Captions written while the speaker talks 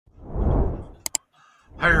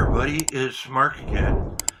Hi everybody, it's Mark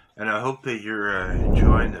again, and I hope that you're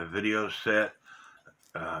enjoying the video set,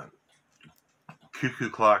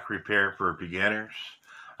 Cuckoo Clock Repair for Beginners.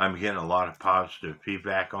 I'm getting a lot of positive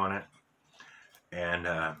feedback on it, and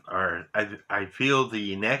I feel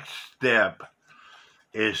the next step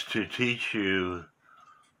is to teach you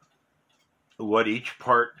what each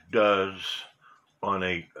part does on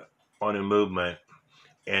a movement,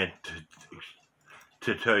 and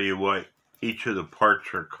to tell you what each of the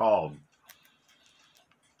parts are called.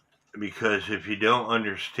 Because if you don't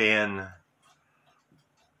understand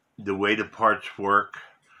the way the parts work,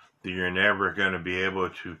 then you're never going to be able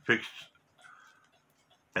to fix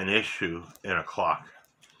an issue in a clock.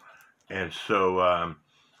 And so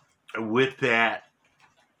with that,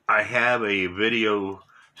 I have a video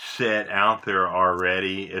set out there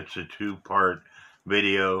already. It's a two-part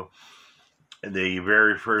video. The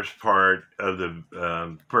very first part of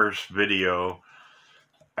the first video,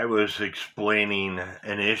 I was explaining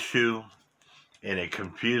an issue, and it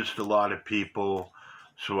confused a lot of people,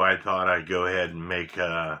 so I thought I'd go ahead and make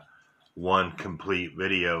one complete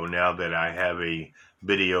video now that I have a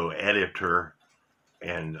video editor,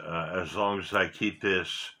 and as long as I keep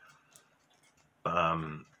this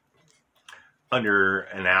under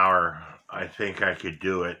an hour, I think I could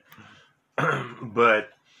do it. But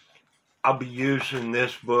I'll be using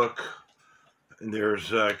this book.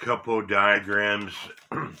 There's a couple of diagrams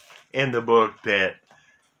in the book that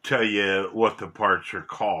tell you what the parts are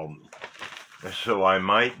called. So I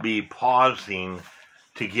might be pausing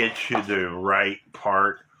to get you the right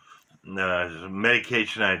part. The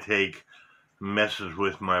medication I take messes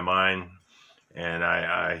with my mind, and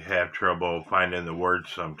I have trouble finding the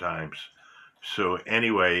words sometimes. So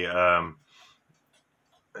anyway,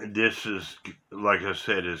 this is, like I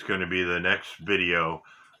said, is going to be the next video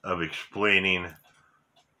of explaining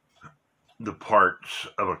the parts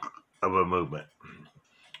of a movement.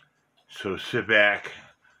 So sit back,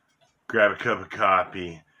 grab a cup of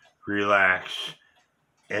coffee, relax,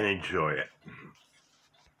 and enjoy it.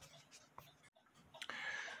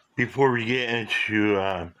 Before we get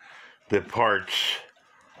into the parts,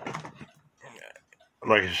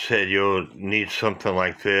 like I said, you'll need something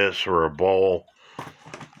like this or a bowl.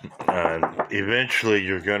 Eventually,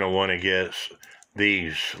 you're going to want to get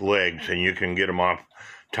these legs, and you can get them off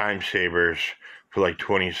Time Savers for like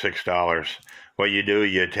 $26. What you do,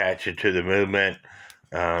 you attach it to the movement.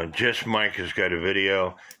 Just Mike has got a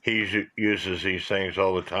video. He uses these things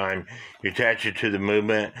all the time. You attach it to the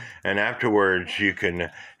movement, and afterwards you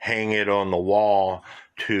can hang it on the wall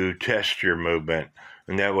to test your movement.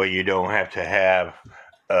 And that way you don't have to have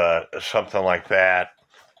something like that,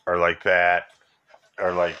 or like that,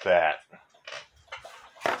 or like that.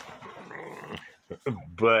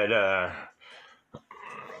 But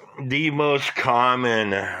the most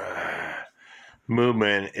common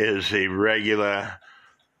movement is a Regula.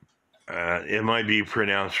 It might be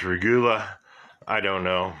pronounced Regula, I don't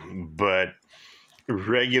know, but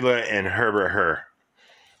Regula and her.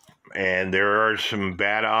 And there are some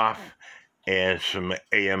bat off and some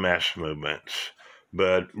AMS movements,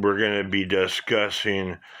 but we're going to be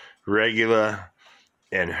discussing Regula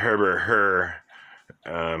and her,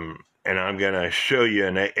 and I'm going to show you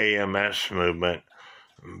an AMS movement,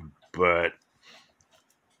 but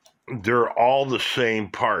they're all the same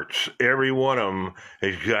parts. Every one of them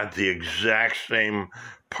has got the exact same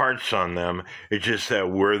parts on them. It's just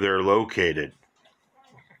that where they're located.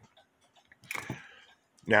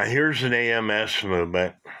 Now here's an AMS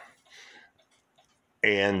movement,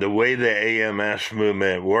 and the way the AMS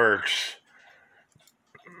movement works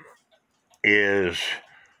is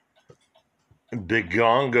the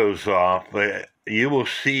gong goes off, but you will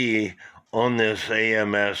see on this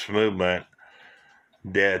AMS movement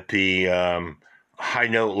that the high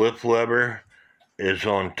note lift lever is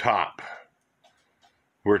on top,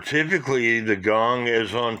 where typically the gong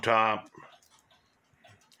is on top,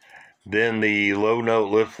 then the low note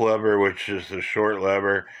lift lever, which is the short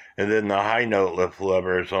lever, and then the high note lift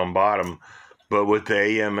lever is on bottom. But with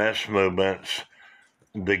the AMS movements,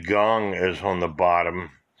 the gong is on the bottom,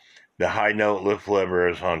 the high note lift lever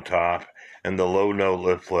is on top, and the low note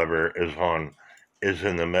lift lever is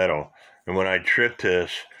in the middle. And when I trip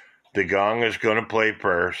this, the gong is going to play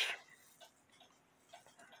first.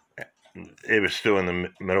 It was still in the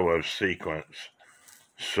middle of sequence.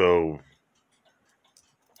 So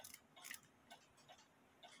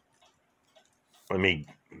let me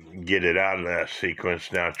get it out of that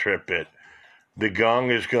sequence now, trip it. The gong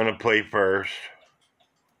is going to play first.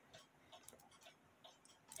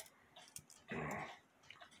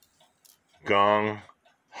 Gong,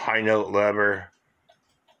 high note lever,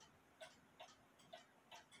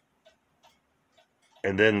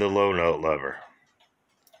 and then the low note lever.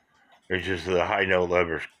 It's just the high note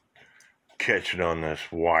lever's catching on this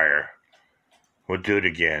wire. We'll do it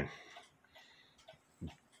again.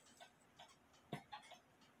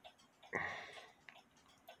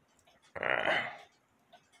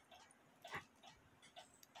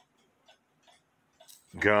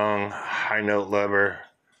 Gong, high note lever,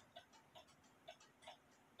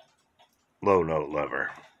 low note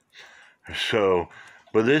lever. So,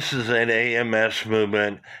 but this is an AMS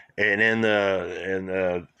movement, and in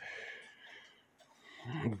the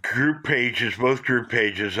group pages, both group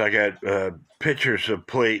pages, I got pictures of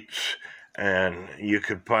plates, and you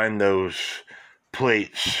can find those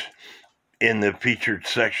plates in the featured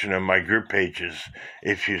section of my group pages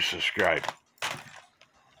if you subscribe.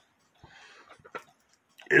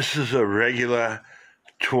 This is a Regula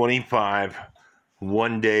 25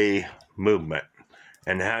 one-day movement.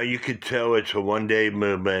 And how you could tell it's a one-day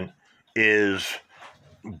movement is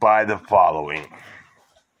by the following.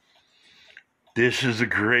 This is a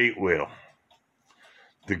great wheel.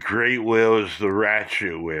 The great wheel is the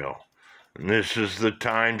ratchet wheel. And this is the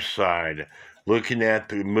time side. Looking at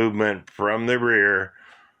the movement from the rear,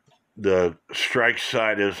 the strike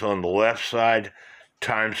side is on the left side,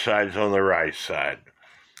 time side is on the right side.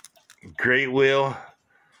 Great wheel,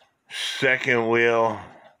 second wheel,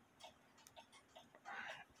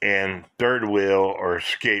 and third wheel or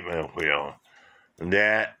escapement wheel. And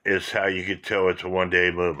that is how you can tell it's a one-day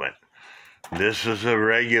movement. This is a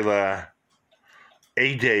Regula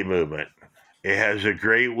 8-day movement. It has a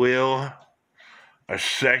great wheel, a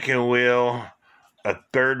second wheel, a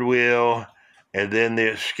third wheel, and then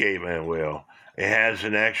the escapement wheel. It has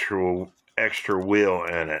an extra wheel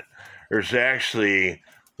in it. There's actually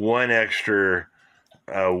one extra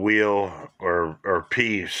wheel or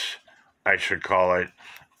piece, I should call it,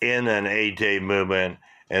 in an 8-day movement,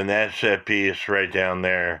 and that's that piece right down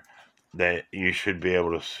there that you should be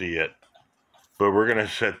able to see it. But we're going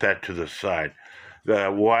to set that to the side.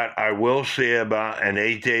 What I will say about an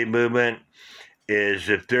 8-day movement is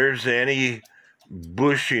if there's any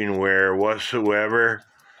bushing wear whatsoever,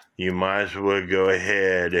 you might as well go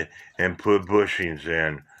ahead and put bushings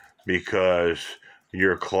in, because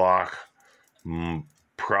your clock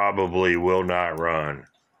probably will not run.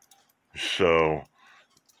 So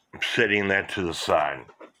I'm setting that to the side.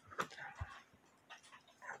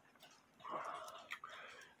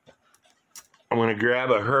 I'm going to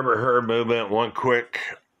grab a Herbert Hur movement one quick.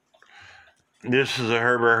 This is a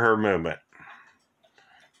Herbert Hur movement.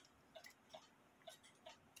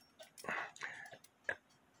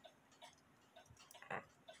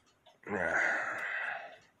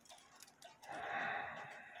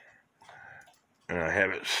 And I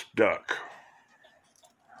have it stuck.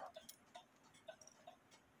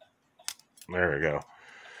 There we go.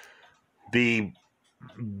 The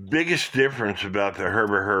biggest difference about the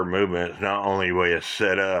Herbert Hur movement is not only the way it's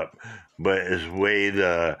set up, but is the way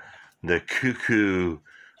the Cuckoo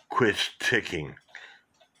quits ticking.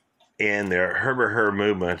 And the Herbert Hur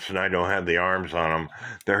movements, and I don't have the arms on them,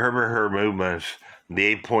 the Herbert Hur movements,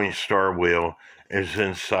 the 8-point star wheel is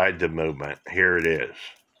inside the movement. Here it is.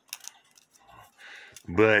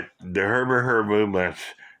 But the Herbert Hur movements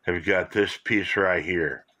have got this piece right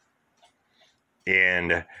here.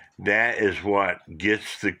 And that is what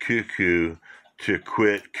gets the Cuckoo to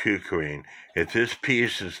quit cuckooing. If this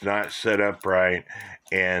piece is not set up right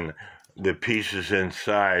and the pieces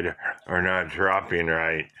inside are not dropping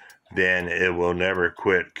right, then it will never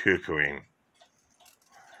quit cuckooing.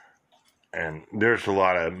 And there's a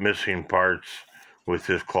lot of missing parts with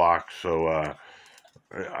this clock, so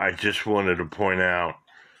I just wanted to point out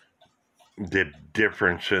the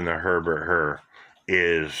difference in the Herbert Hur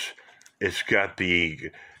is it's got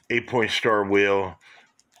the 8-point star wheel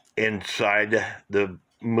inside the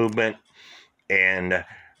movement, and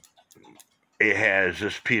it has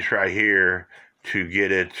this piece right here to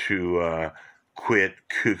get it to quit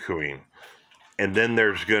cuckooing. And then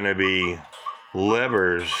there's going to be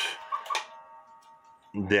levers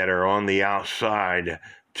that are on the outside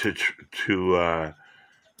to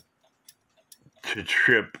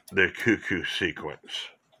trip the cuckoo sequence.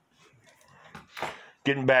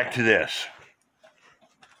 Getting back to this.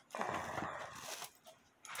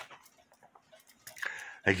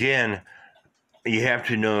 Again, you have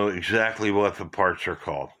to know exactly what the parts are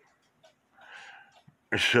called.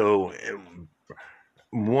 So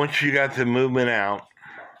once you got the movement out,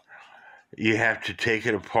 you have to take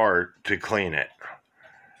it apart to clean it.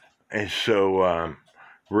 And so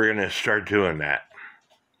we're going to start doing that.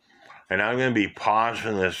 And I'm going to be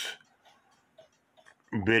pausing this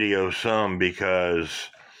video some because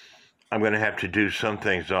I'm going to have to do some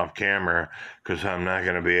things off camera because I'm not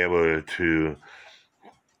going to be able to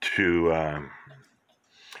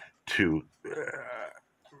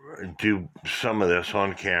do some of this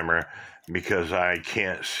on camera because I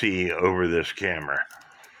can't see over this camera.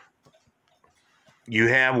 You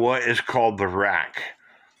have what is called the rack.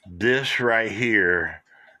 This right here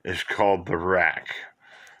is called the rack.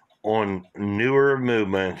 On newer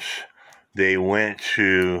movements, they went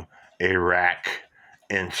to a rack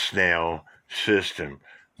and snail system.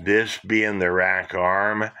 This being the rack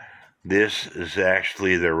arm, this is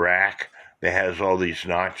actually the rack that has all these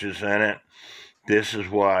notches in it. This is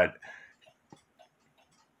what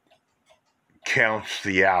counts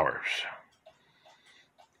the hours.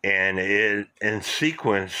 And in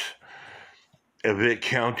sequence of it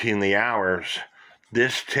counting the hours,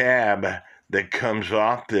 this tab that comes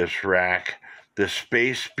off this rack, the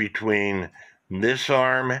space between this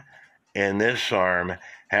arm and this arm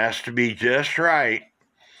has to be just right,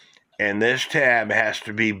 and this tab has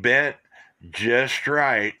to be bent just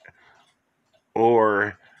right,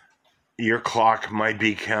 or your clock might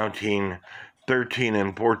be counting 13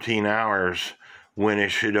 and 14 hours when it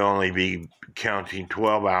should only be counting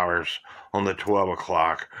 12 hours on the 12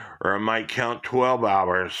 o'clock, or it might count 12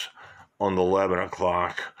 hours on the 11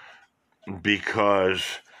 o'clock because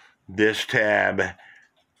this tab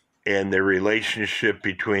and the relationship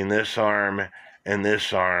between this arm and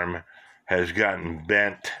this arm has gotten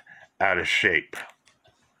bent out of shape.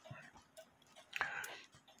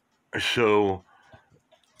 So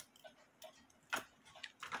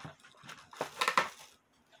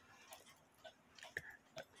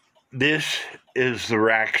this is the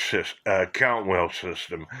rack count wheel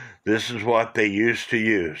system. This is what they used to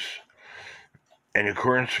use. In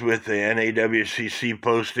accordance with the NAWCC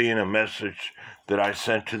posting, a message that I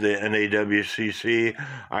sent to the NAWCC,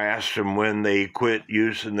 I asked them when they quit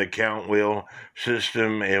using the count wheel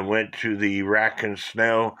system and went to the rack and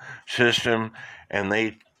snail system, and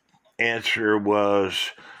the answer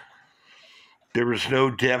was there was no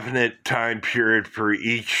definite time period for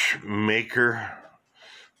each maker,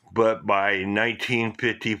 but by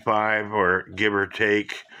 1955, or give or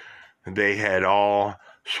take, they had all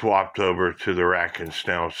swapped over to the rack and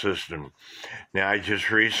snail system. Now, I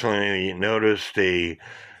just recently noticed a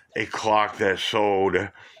clock that sold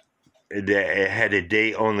that it had a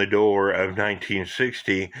date on the door of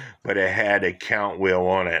 1960, but it had a count wheel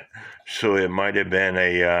on it. So it might have been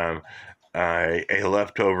a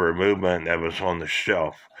leftover movement that was on the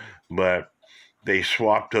shelf. But they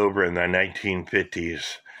swapped over in the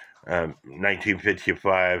 1950s,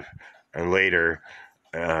 1955 and later,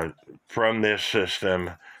 from this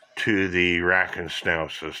system to the rack and snail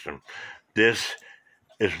system. This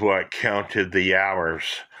is what counted the hours.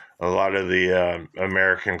 A lot of the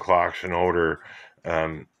American clocks and older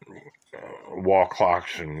wall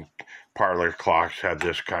clocks and parlor clocks have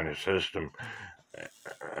this kind of system.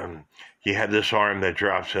 You have this arm that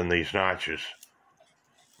drops in these notches.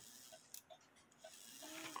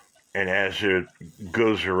 And as it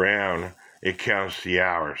goes around, it counts the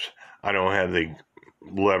hours. I don't have the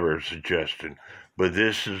levers adjusted, but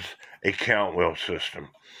this is a count wheel system.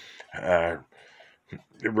 The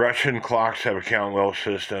Russian clocks have a count wheel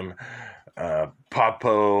system.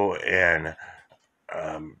 Papo and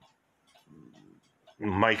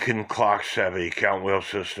Mikan clocks have a count wheel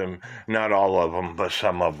system. Not all of them, but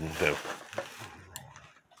some of them do.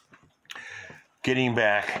 Getting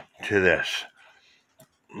back to this,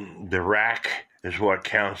 the rack is what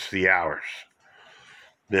counts the hours.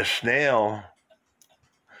 The snail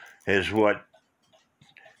is what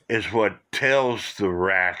tells the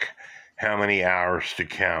rack how many hours to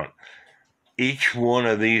count. Each one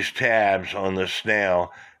of these tabs on the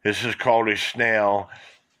snail, this is called a snail.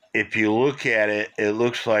 If you look at it, it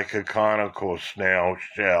looks like a conical snail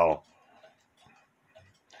shell,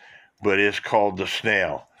 but it's called the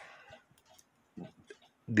snail.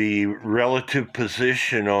 The relative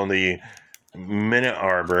position on the minute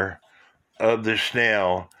arbor of the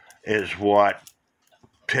snail is what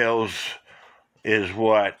helps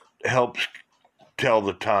tell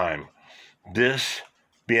the time. This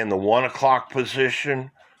being the 1 o'clock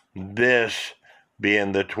position, this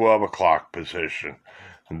being the 12 o'clock position.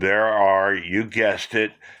 There are, you guessed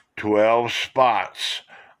it, 12 spots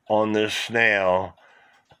on this snail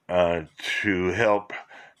to help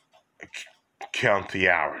count the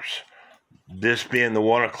hours. This being the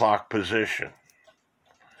 1 o'clock position.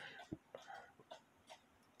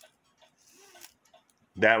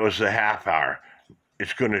 That was the half hour.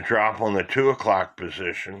 It's going to drop on the 2 o'clock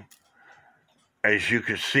position. As you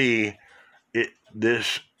can see,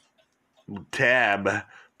 this tab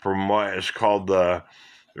from what is called the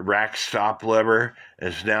The rack stop lever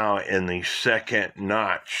is now in the second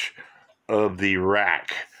notch of the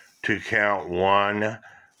rack to count 1,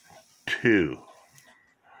 2.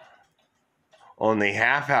 On the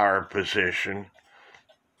half-hour position,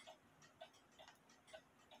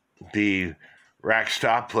 the rack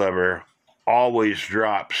stop lever always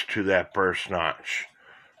drops to that first notch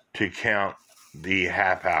to count the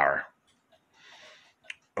half hour.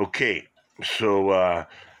 Okay, so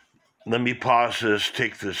let me pause this,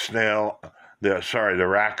 take the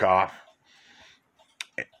rack off.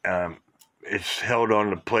 It's held on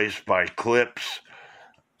the place by clips,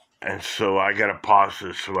 and so I gotta pause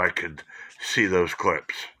this so I could see those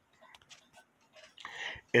clips.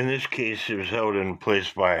 In this case, it was held in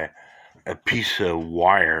place by a piece of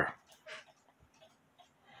wire,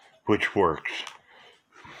 which works.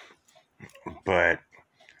 But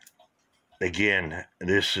again,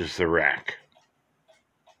 this is the rack.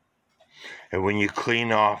 And when you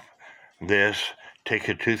clean off this, take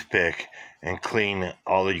a toothpick and clean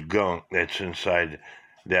all the gunk that's inside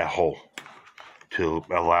that hole to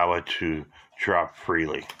allow it to drop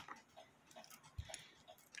freely.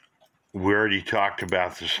 We already talked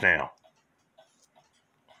about the snail.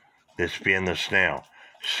 This being the snail.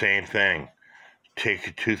 Same thing. Take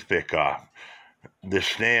a toothpick off. The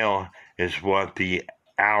snail is what the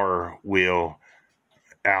hour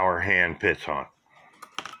hand fits on.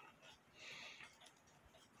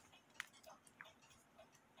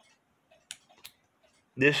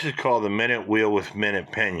 This is called the minute wheel with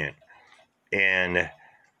minute pinion, and it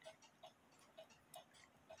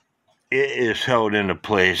is held into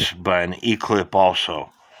place by an E-clip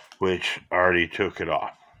also, which already took it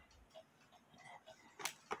off.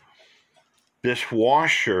 This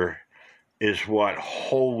washer is what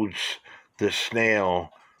holds the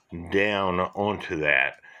snail down onto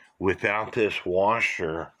that. Without this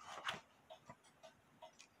washer,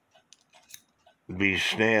 the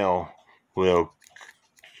snail will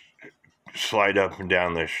slide up and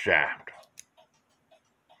down this shaft.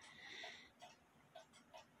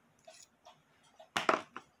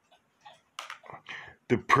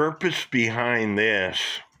 The purpose behind this,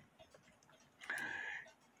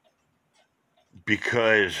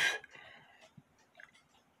 because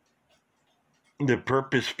the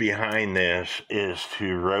purpose behind this is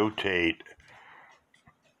to rotate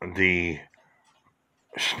the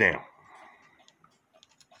snail.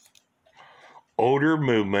 Older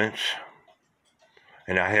movements,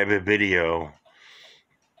 and I have a video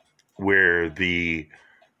where the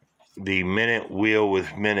minute wheel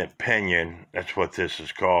with minute pinion, that's what this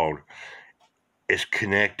is called, is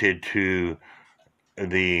connected to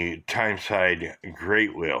the time side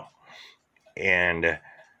great wheel. And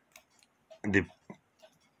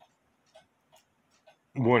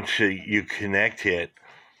once you connect it,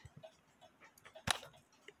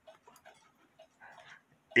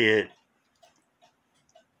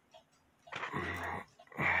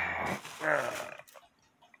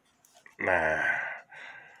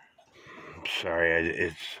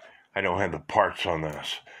 sorry, I don't have the parts on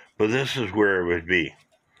this, but this is where it would be.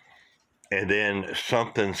 And then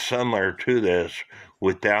something similar to this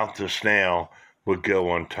without the snail would go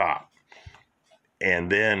on top.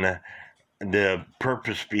 And then the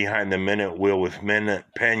purpose behind the minute wheel with minute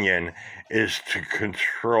pinion is to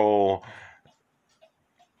control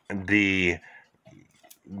the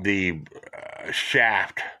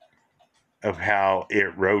shaft of how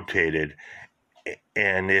it rotated.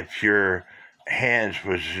 And if your hands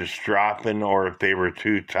was just dropping, or if they were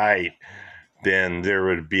too tight, then there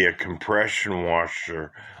would be a compression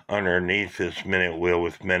washer underneath this minute wheel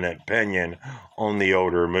with minute pinion on the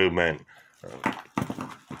older movement.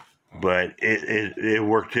 But it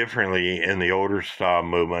worked differently in the older style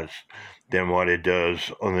movements than what it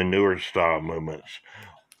does on the newer style movements.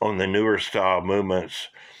 On the newer style movements,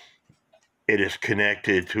 it is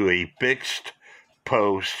connected to a fixed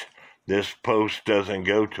post. This post doesn't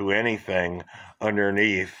go to anything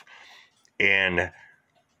underneath, and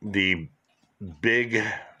the big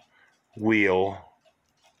wheel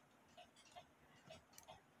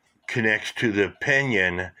connects to the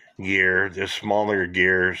pinion gear. The smaller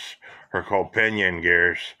gears are called pinion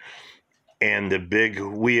gears, and the big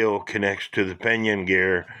wheel connects to the pinion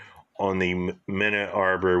gear on the minute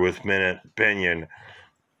arbor with minute pinion.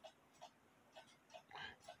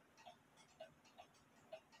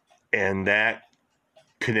 And that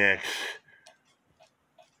connects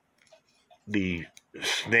the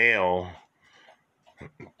snail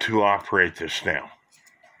to operate the snail,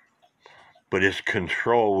 but it's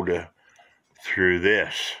controlled through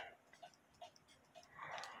this.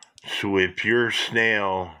 So if your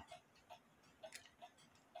snail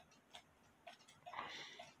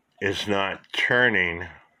is not turning,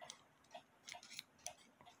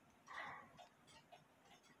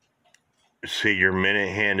 see, your minute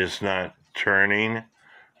hand is not turning,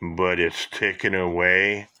 but it's ticking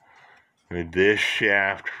away, this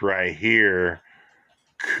shaft right here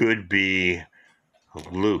could be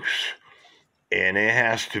loose. And it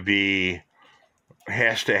has to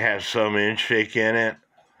have some inshake in it.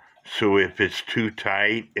 So if it's too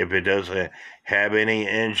tight, if it doesn't have any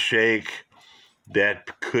inshake,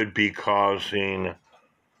 that could be causing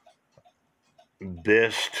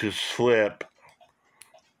this to slip,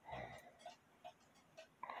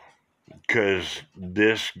 because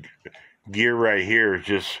this gear right here is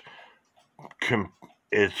just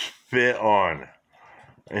it's fit on,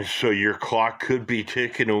 and so your clock could be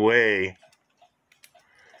ticking away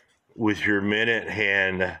with your minute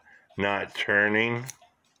hand not turning,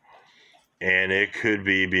 and it could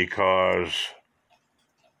be because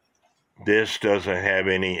this doesn't have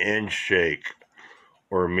any end shake,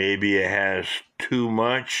 or maybe it has too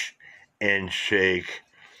much end shake,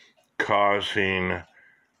 causing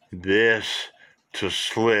this to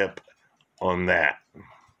slip on that.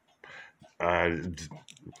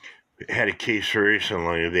 Had a case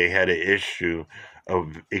recently, they had an issue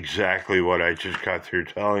of exactly what I just got through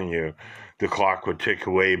telling you. The clock would tick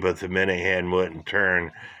away, but the minute hand wouldn't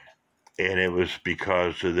turn, and it was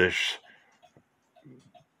because of this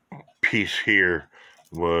piece here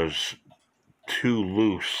was too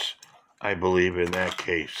loose, I believe, in that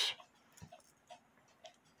case.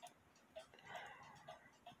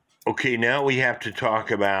 Okay, now we have to talk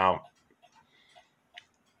about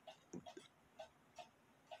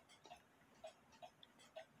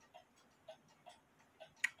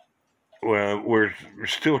we're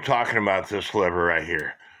still talking about this lever right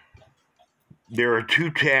here. There are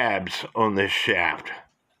two tabs on this shaft.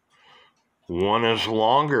 One is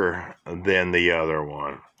longer than the other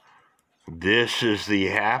one. This is the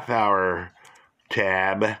half-hour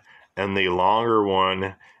tab, and the longer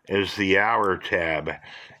one is the hour tab.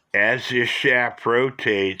 As this shaft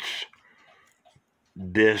rotates,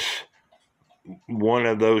 this one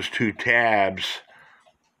of those two tabs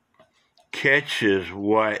catches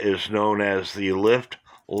what is known as the lift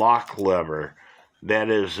lock lever. That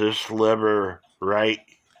is this lever right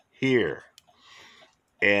here.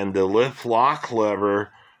 And the lift lock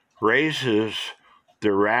lever raises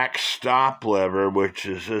the rack stop lever, which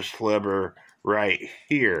is this lever right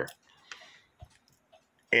here.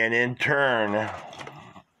 And in turn,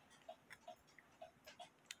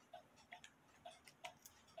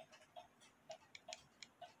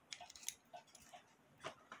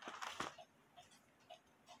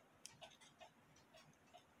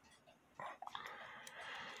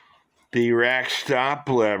 the rack stop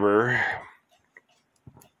lever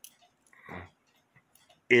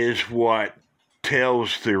is what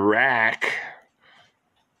tells the rack,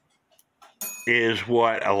 is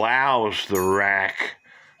what allows the rack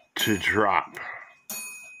to drop.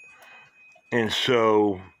 And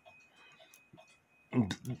so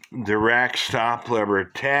the rack stop lever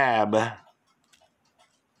tab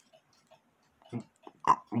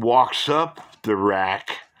walks up the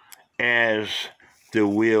rack as the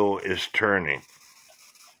wheel is turning.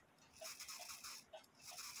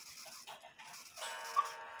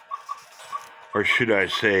 Or should I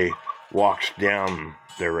say, walks down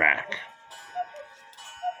the rack.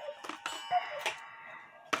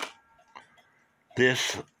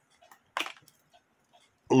 This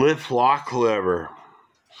lift lock lever,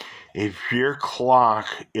 if your clock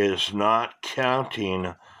is not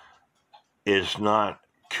counting, is not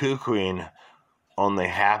cuckooing on the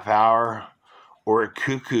half hour, or it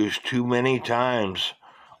cuckoos too many times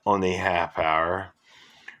on the half hour,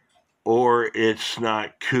 or it's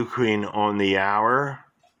not cuckooing on the hour,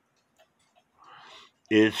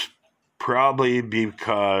 it's probably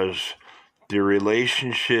because the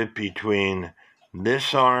relationship between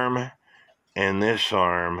this arm and this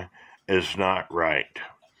arm is not right.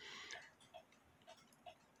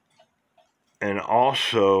 And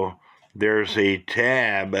also, there's a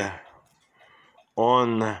tab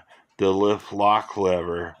on the lift lock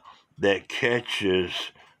lever that catches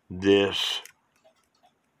this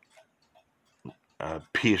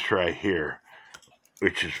piece right here,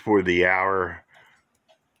 which is for the hour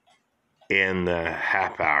and the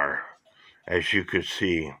half hour, as you could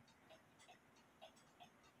see.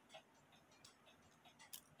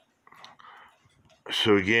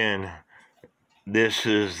 So again, this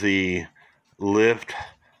is the lift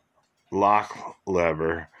lock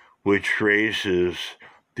lever, which raises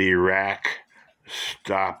the rack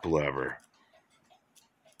stop lever.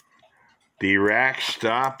 The rack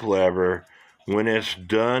stop lever, when it's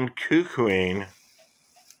done cuckooing,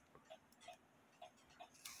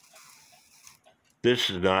 This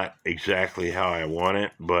is not exactly how I want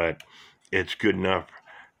it, but it's good enough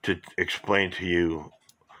to explain to you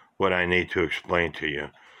what I need to explain to you.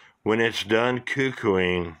 When it's done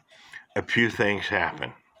cuckooing, a few things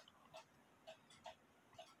happen.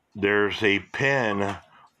 There's a pin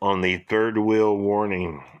on the third wheel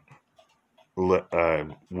warning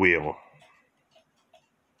wheel.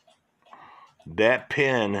 That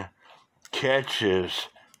pin catches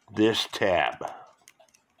this tab.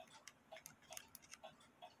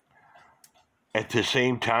 At the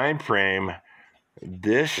same time frame,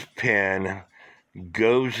 this pin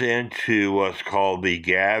goes into what's called the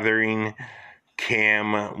gathering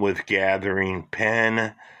cam with gathering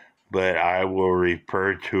pen, but I will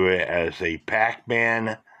refer to it as a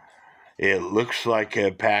Pac-Man. It looks like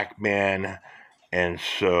a Pac-Man, and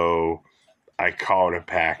so I call it a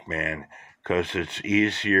Pac-Man because it's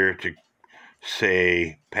easier to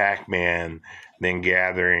say Pac-Man than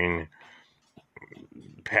gathering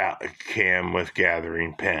cam with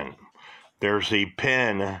gathering pen. There's a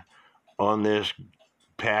pin on this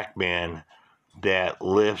Pac-Man that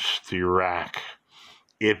lifts the rack.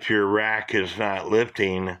 If your rack is not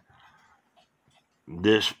lifting,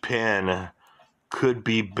 this pin could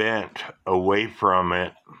be bent away from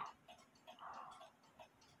it.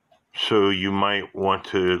 So you might want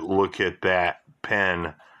to look at that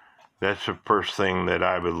pin. That's the first thing that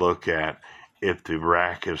I would look at if the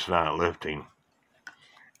rack is not lifting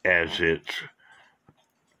as it's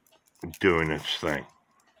doing its thing.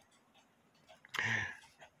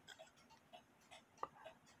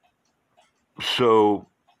 So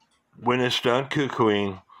when it's done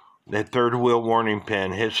cuckooing, that third wheel warning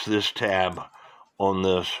pin hits this tab on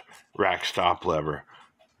this rack stop lever.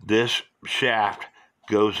 This shaft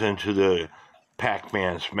goes into the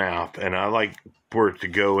Pac-Man's mouth, and I like for it to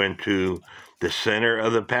go into the center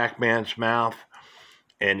of the Pac-Man's mouth.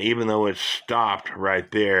 And even though it's stopped right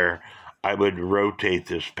there, I would rotate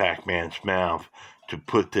this Pac-Man's mouth to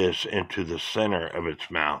put this into the center of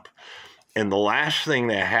its mouth. And the last thing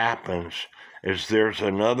that happens is there's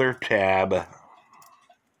another tab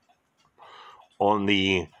on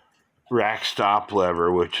the rack stop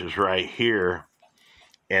lever, which is right here.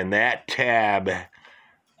 And that tab,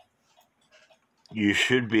 you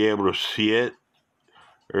should be able to see it.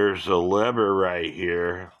 There's a lever right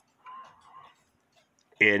here.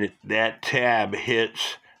 And that tab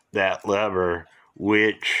hits that lever,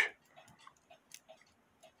 which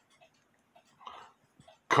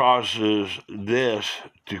causes this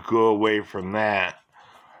to go away from that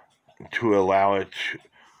to allow it to.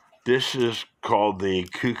 This is called the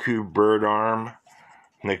Cuckoo bird arm,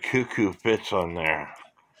 and the Cuckoo fits on there.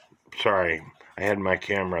 Sorry, I had my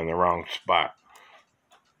camera in the wrong spot.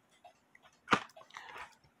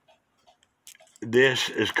 This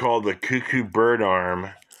is called the Cuckoo bird arm,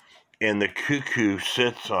 and the Cuckoo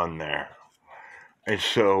sits on there. And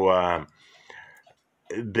so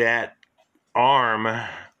that arm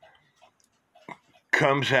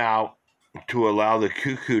comes out to allow the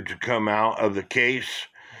Cuckoo to come out of the case.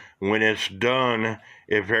 When it's done,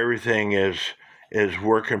 if everything is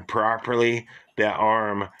working properly, that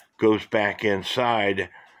arm goes back inside,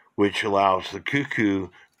 which allows the Cuckoo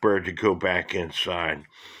bird to go back inside.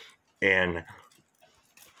 And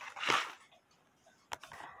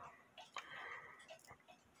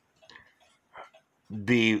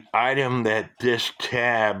the item that this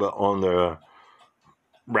tab on the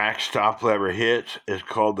rack stop lever hits is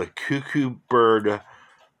called the Cuckoo bird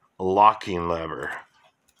locking lever,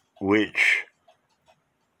 which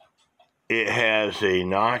it has a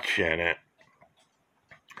notch in it,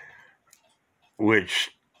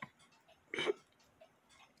 which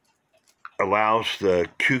allows the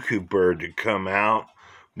Cuckoo bird to come out.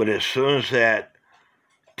 But as soon as that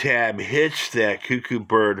tab hits that Cuckoo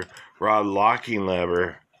bird rod locking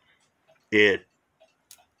lever, it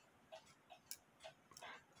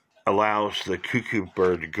allows the Cuckoo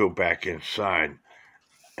bird to go back inside.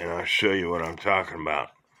 And I'll show you what I'm talking about.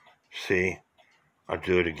 See? I'll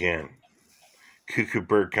do it again. Cuckoo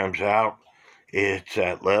bird comes out, it hits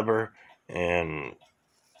that lever, and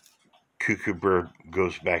Cuckoo bird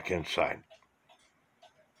goes back inside.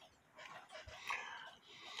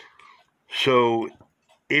 So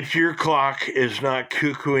if your clock is not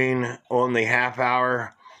cuckooing on the half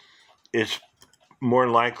hour, it's more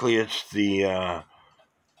likely it's the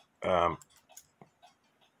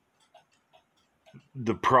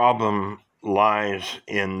problem lies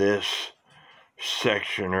in this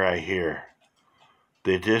section right here.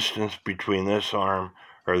 The distance between this arm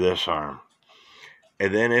or this arm.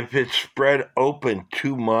 And then if it's spread open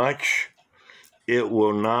too much, it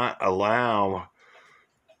will not allow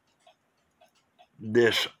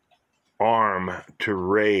this arm to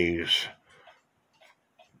raise,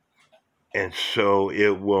 and so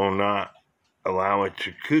it will not allow it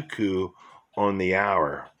to cuckoo on the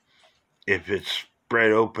hour. If it's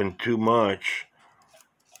spread open too much,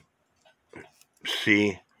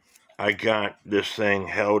 see, I got this thing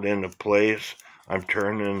held into place. I'm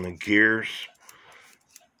turning the gears.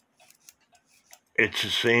 It's the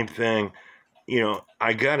same thing. You know,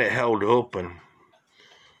 I got it held open,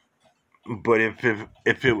 but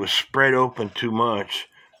if it was spread open too much,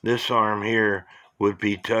 this arm here would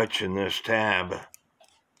be touching this tab.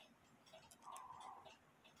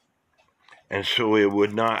 And so it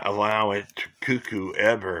would not allow it to cuckoo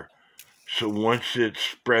ever. So once it's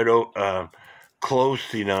spread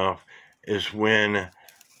close enough is when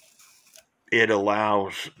it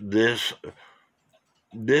allows this,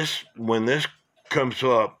 when this comes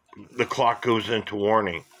up, the clock goes into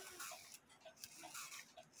warning.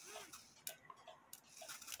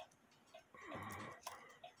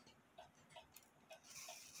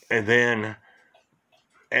 And then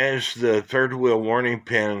as the third wheel warning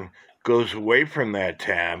pin goes away from that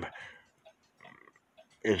tab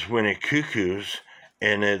is when it cuckoos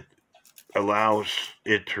and it allows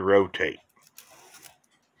it to rotate.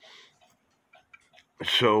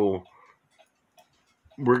 So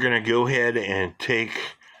we're going to go ahead and take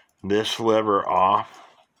this lever off,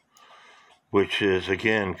 which is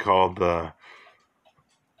again called the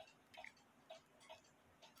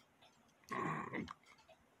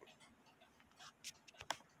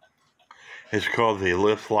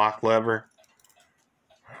lift lock lever.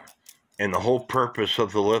 And the whole purpose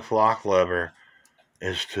of the lift lock lever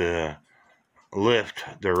is to lift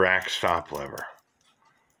the rack stop lever.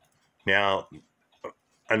 Now,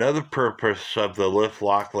 another purpose of the lift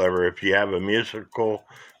lock lever, if you have a musical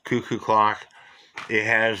cuckoo clock, it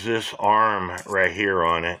has this arm right here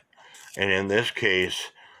on it. And in this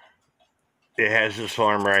case, it has this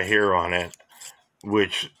arm right here on it,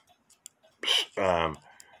 which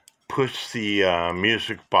puts the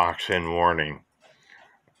music box in warning.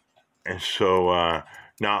 And so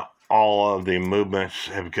not all of the movements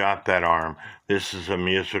have got that arm. This is a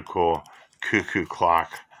musical cuckoo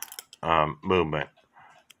clock movement.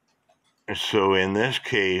 And so in this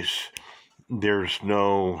case, there's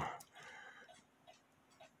no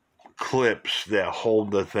clips that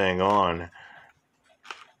hold the thing on.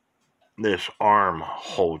 This arm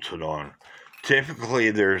holds it on. Typically,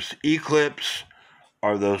 there's E-clips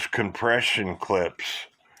or those compression clips.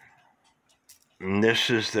 And this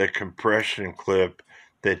is the compression clip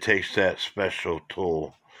that takes that special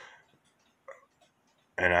tool.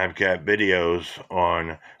 And I've got videos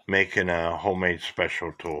on making a homemade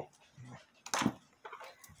special tool.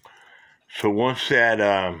 So once that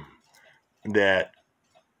that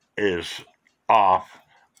is off,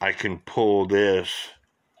 I can pull this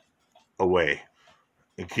away.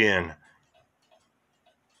 Again,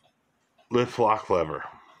 lift lock lever.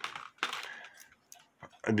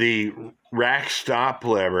 The rack stop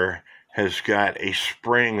lever has got a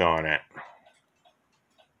spring on it.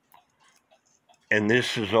 And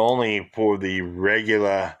this is only for the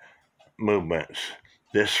Regula movements.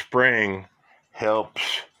 This spring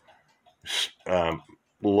helps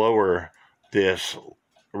lower this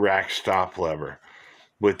rack stop lever.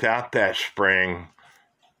 Without that spring,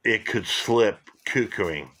 it could slip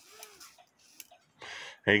cuckooing.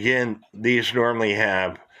 Again, these normally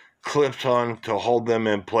have clips on to hold them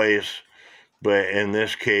in place, but in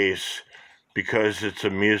this case, because it's a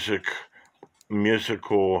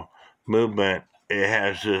musical movement, it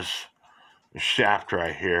has this shaft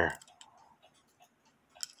right here.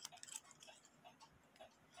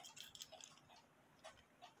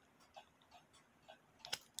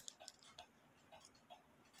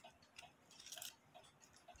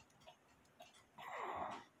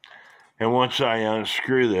 And once I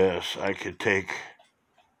unscrew this, I could take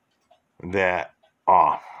that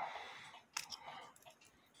off.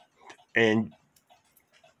 And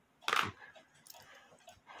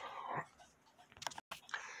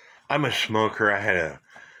I'm a smoker. I had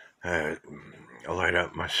to light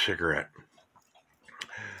up my cigarette.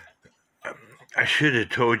 I should have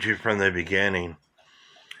told you from the beginning,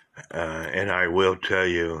 and I will tell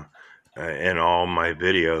you in all my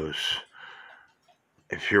videos,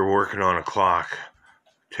 if you're working on a clock,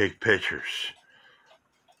 take pictures.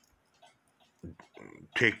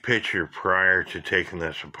 Take picture prior to taking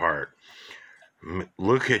this apart.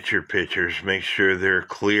 Look at your pictures, make sure they're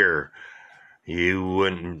clear. You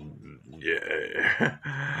wouldn't...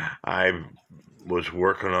 I was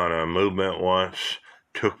working on a movement once,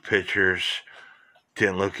 took pictures,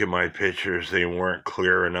 didn't look at my pictures, they weren't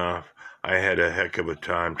clear enough. I had a heck of a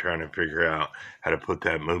time trying to figure out how to put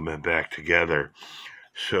that movement back together.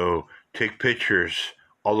 So take pictures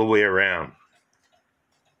all the way around.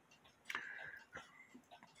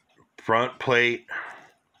 Front plate,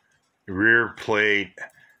 rear plate,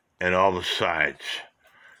 and all the sides.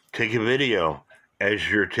 Take a video as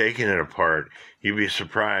you're taking it apart. You'd be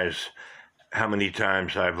surprised how many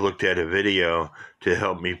times I've looked at a video to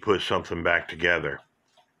help me put something back together.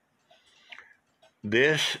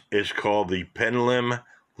 This is called the pendulum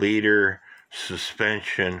leader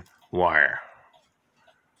suspension wire.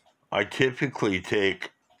 I typically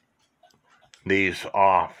take these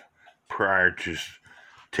off prior to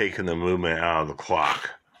taking the movement out of the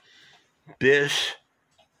clock. This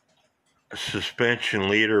suspension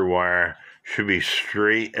leader wire should be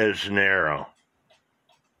straight as an arrow.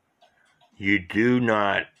 You do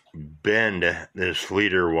not bend this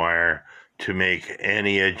leader wire to make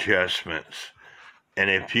any adjustments. And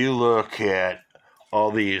if you look at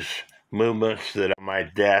all these movements that are on my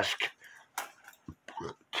desk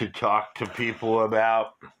to talk to people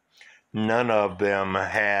about, none of them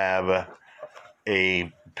have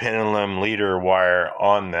a pendulum leader wire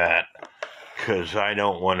on that, because I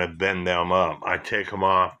don't want to bend them up. I take them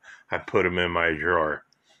off, I put them in my drawer.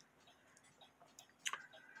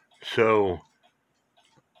 So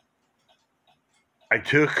I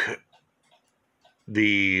took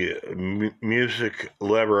the music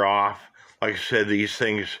lever off. Like I said, these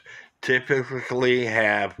things typically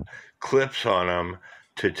have clips on them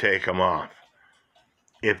to take them off.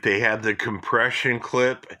 If they have the compression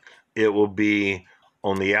clip, it will be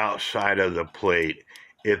on the outside of the plate.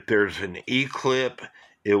 If there's an E-clip,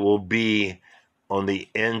 it will be on the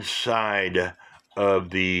inside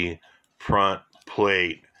of the front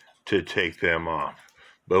plate to take them off.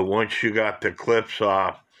 But once you got the clips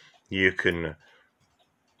off, you can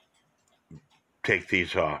take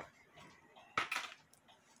these off.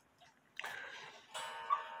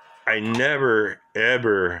 I never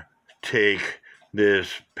ever take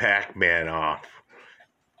this Pac-Man off.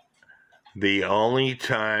 The only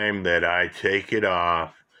time that I take it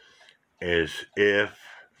off is if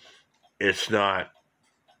it's not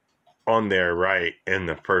on there right in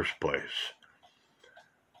the first place.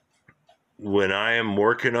 When I am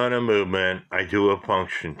working on a movement, I do a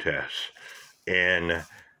function test. And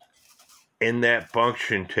in that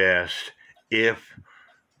function test, if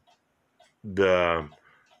I'm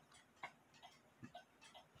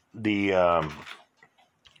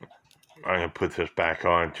going to put this back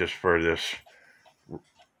on just for this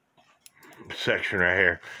section right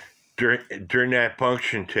here. During that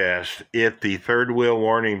function test, if the third wheel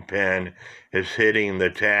warning pin is hitting the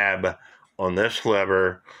tab on this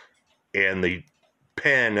lever and the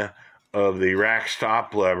pin of the rack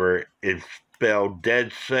stop lever is spelled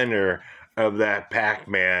dead center of that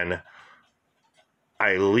Pac-Man,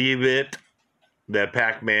 I leave it, that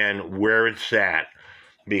Pac-Man, where it's at,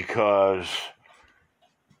 because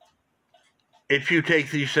if you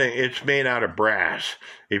take these things, it's made out of brass.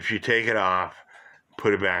 If you take it off,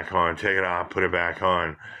 put it back on, take it off, put it back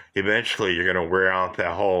on, eventually you're going to wear out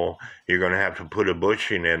that hole. You're going to have to put a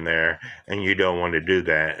bushing in there, and you don't want to do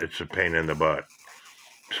that. It's a pain in the butt.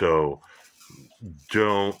 So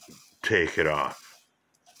don't take it off.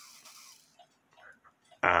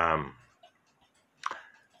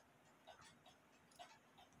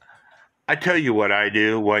 I tell you what I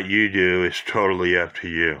do. What you do is totally up to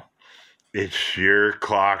you. It's your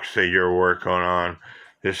clocks that you're working on.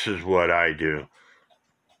 This is what I do.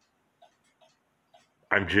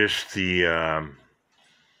 I'm just the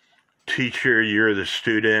teacher. You're the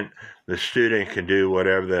student. The student can do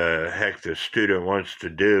whatever the heck the student wants to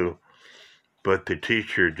do, but the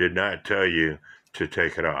teacher did not tell you to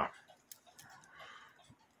take it off.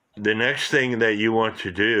 The next thing that you want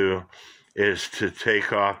to do is to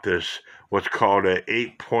take off this, what's called an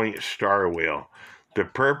 8-point star wheel. The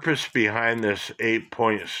purpose behind this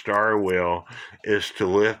 8-point star wheel is to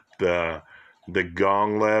lift the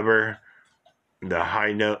gong lever, the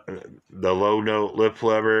high note, the low note lift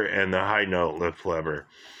lever, and the high note lift lever.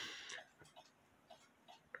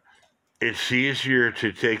 It's easier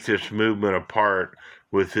to take this movement apart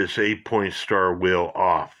with this 8-point star wheel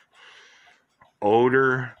off.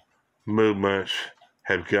 Older movements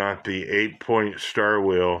have got the 8-point star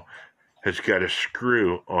wheel, has got a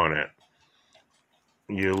screw on it.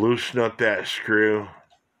 You loosen up that screw,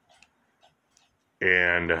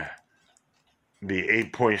 and the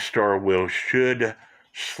 8-point star wheel should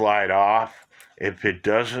slide off. If it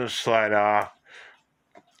doesn't slide off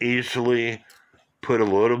easily, put a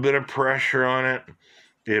little bit of pressure on it.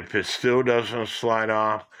 If it still doesn't slide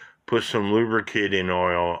off, put some lubricating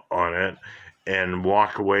oil on it. and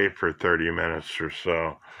walk away for 30 minutes or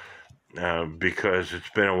so, because it's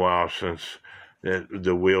been a while since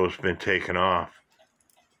the wheel's been taken off.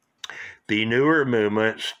 The newer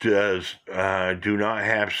movements do not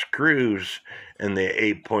have screws in the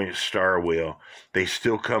 8-point star wheel. They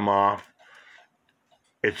still come off.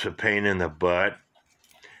 It's a pain in the butt.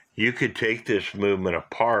 You could take this movement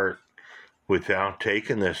apart without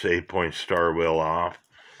taking this 8-point star wheel off,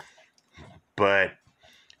 but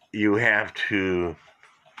you have to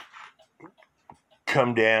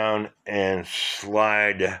come down and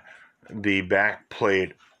slide the back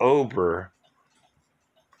plate over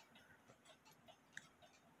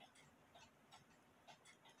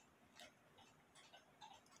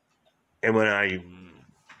and when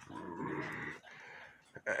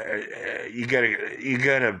you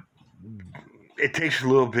gotta it takes a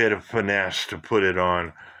little bit of finesse to put it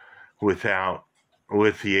on with the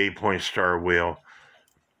 8-point star wheel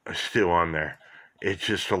still on there. It's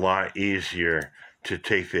just a lot easier to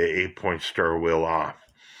take the 8-point star wheel off.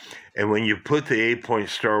 And when you put the 8-point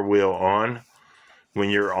star wheel on, when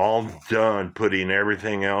you're all done putting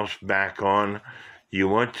everything else back on, you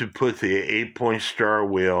want to put the 8-point star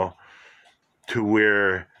wheel to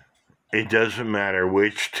where it doesn't matter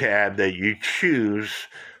which tab that you choose,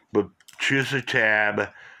 but choose a tab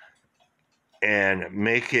and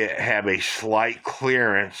make it have a slight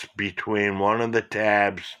clearance between one of the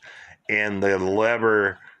tabs and the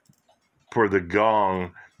lever for the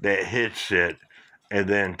gong that hits it, and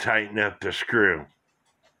then tighten up the screw.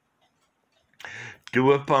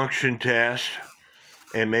 Do a function test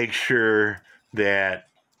and make sure that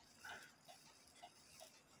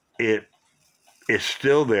it is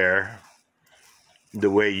still there the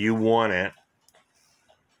way you want it,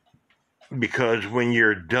 because when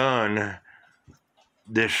you're done,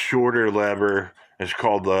 this shorter lever is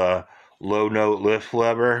called the low note lift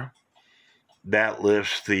lever. That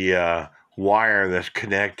lifts the wire that's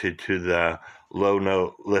connected to the low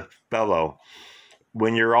note lift bellow.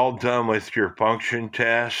 When you're all done with your function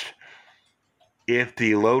test, if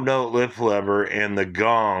the low note lift lever and the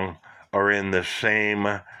gong are in the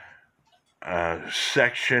same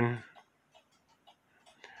section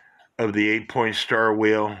of the 8-point star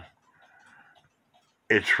wheel,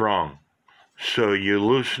 it's wrong. So you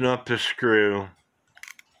loosen up the screw,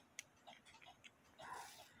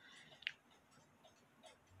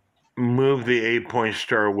 move the 8-point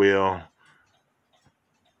star wheel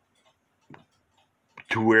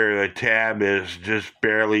to where the tab is just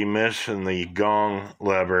barely missing the gong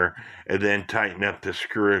lever, and then tighten up the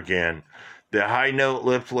screw again. The high note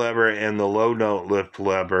lift lever and the low note lift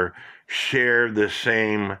lever share the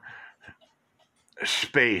same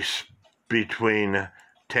space between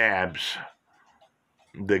tabs.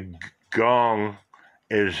 The gong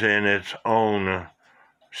is in its own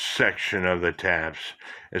section of the tabs.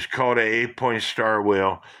 It's called an 8-point star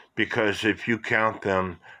wheel because if you count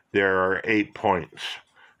them, there are 8 points.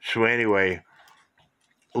 So anyway,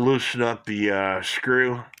 loosen up the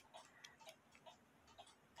screw.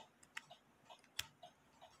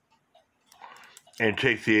 And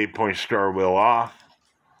take the 8-point star wheel off.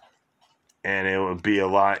 And it would be a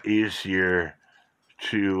lot easier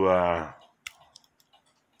to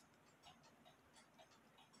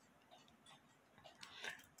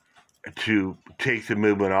take the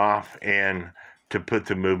movement off and to put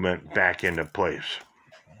the movement back into place.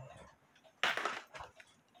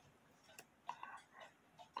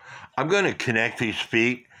 I'm going to connect these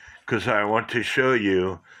feet because I want to show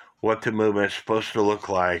you what the movement is supposed to look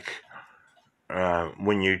like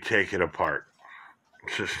when you take it apart.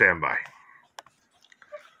 So stand by.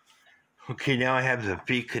 Okay, now I have the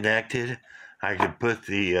feet connected. I can put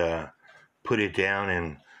it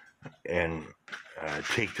down and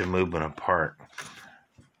take the movement apart.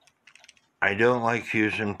 I don't like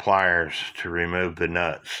using pliers to remove the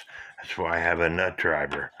nuts. That's why I have a nut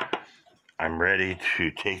driver. I'm ready to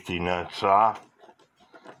take the nuts off.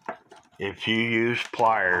 If you use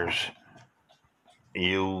pliers,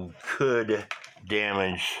 you could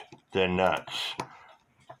damage the nuts.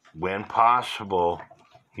 When possible,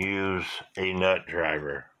 use a nut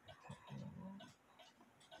driver.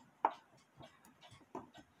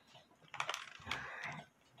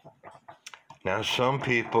 Now, some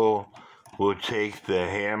people will take the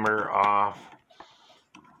hammer off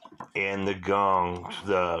and the gongs,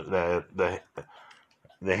 the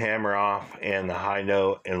hammer off and the high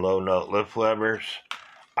note and low note lift levers.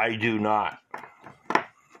 I do not.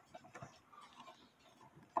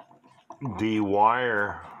 The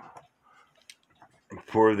wire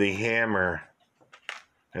for the hammer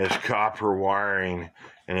is copper wiring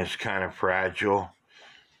and it's kind of fragile.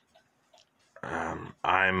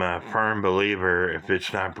 I'm a firm believer, if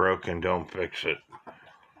it's not broken, don't fix it.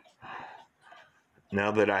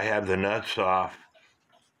 Now that I have the nuts off,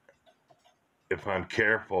 if I'm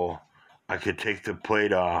careful, I could take the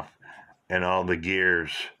plate off and all the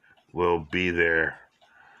gears will be there.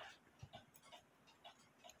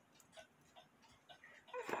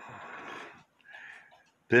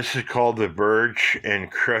 This is called the verge and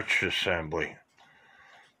crutch assembly.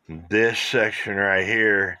 This section right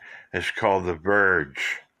here is called the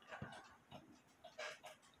verge.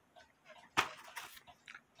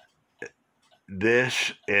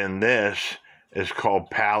 This and this is called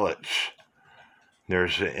pallets.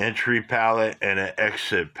 There's an entry pallet and an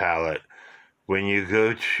exit pallet. When you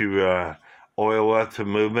go to oil up the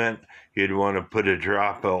movement, you'd want to put a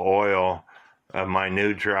drop of oil, a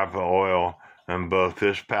minute drop of oil, on both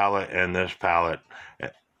this pallet and this pallet.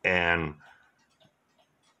 And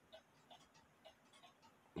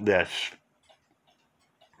that's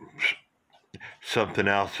something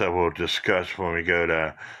else that we'll discuss when we go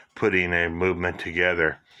to putting a movement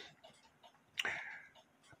together.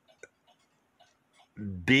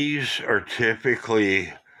 These are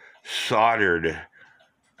typically soldered.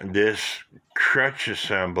 This crutch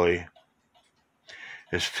assembly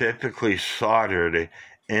is typically soldered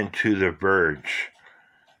into the verge.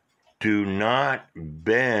 Do not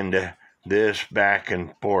bend this back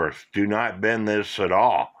and forth. Do not bend this at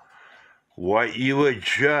all. What you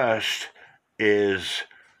adjust is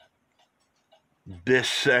this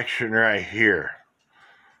section right here.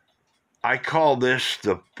 I call this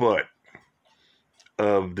the foot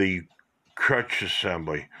of the crutch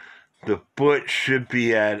assembly. The foot should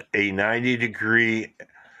be at a 90-degree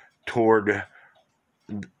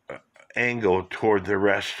angle toward the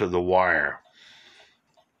rest of the wire.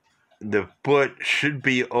 The foot should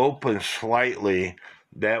be open slightly.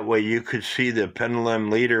 That way you could see the pendulum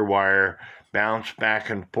leader wire bounce back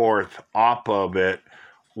and forth off of it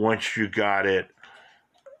once you got it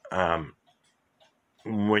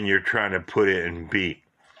when you're trying to put it in beat.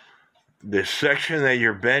 The section that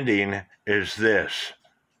you're bending is this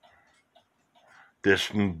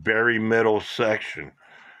very middle section.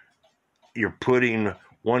 You're putting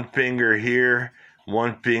one finger here,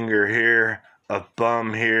 one finger here, a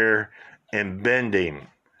thumb here, and bending.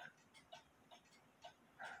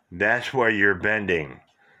 That's why you're bending.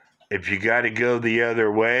 If you got to go the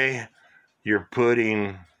other way, you're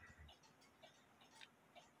putting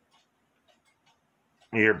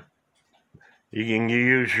you can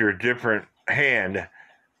use your different hand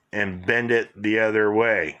and bend it the other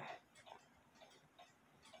way.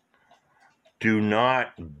 Do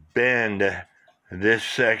not bend this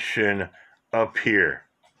section up here.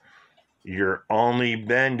 You're only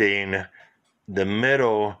bending the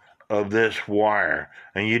middle of this wire,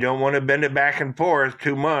 and you don't want to bend it back and forth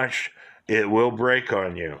too much. It will break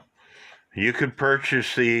on you. You could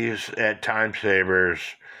purchase these at Time Savers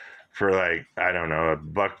for like, I don't know,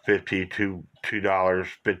 $1.50,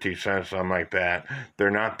 $2.50, something like that. They're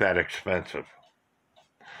not that expensive.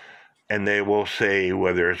 And they will say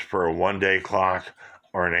whether it's for a 1-day clock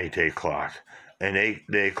or an 8-day clock. An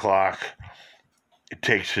 8-day clock, it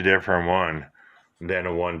takes a different one than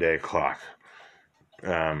a 1-day clock.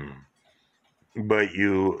 But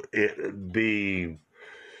the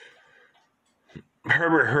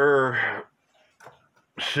Herbert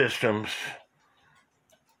systems,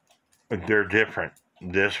 they're different.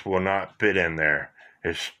 This will not fit in there.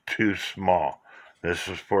 It's too small. This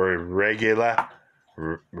is for a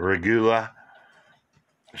Regula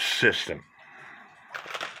system.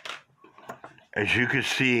 As you can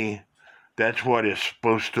see, that's what it's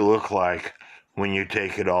supposed to look like when you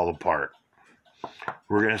take it all apart.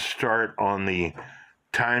 We're going to start on the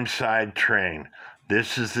time side train.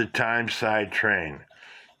 This is the time side train.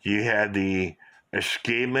 You have the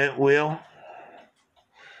escapement wheel,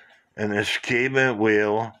 and the escapement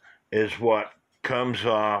wheel is what comes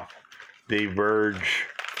off the verge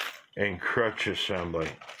and crutch assembly.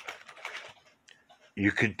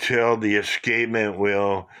 You could tell the escapement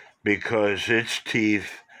wheel because its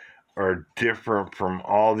teeth are different from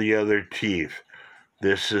all the other teeth.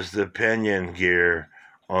 This is the pinion gear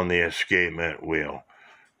on the escapement wheel,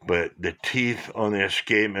 but the teeth on the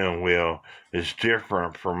escapement wheel is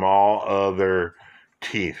different from all other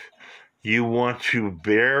teeth. You want to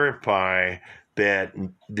verify that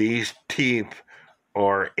these teeth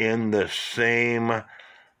are in the same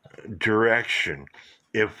direction.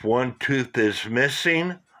 If one tooth is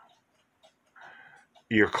missing,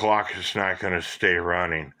 your clock is not going to stay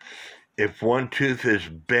running. If one tooth is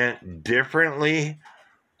bent differently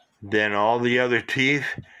than all the other teeth,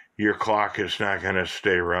 your clock is not going to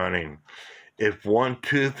stay running. If one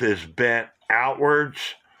tooth is bent outwards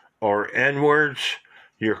or inwards,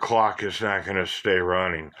 your clock is not going to stay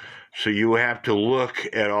running. So you have to look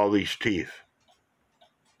at all these teeth.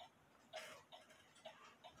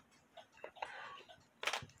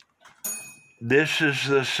 This is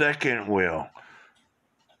the second wheel.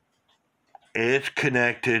 It's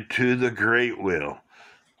connected to the great wheel.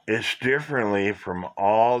 It's differently from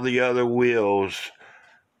all the other wheels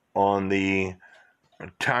on the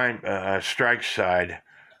strike side.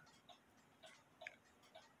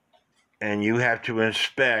 And you have to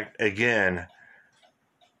inspect, again,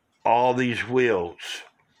 all these wheels.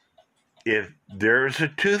 If there's a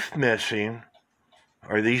tooth missing,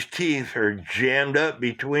 or these teeth are jammed up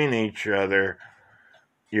between each other,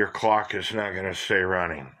 your clock is not going to stay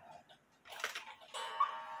running.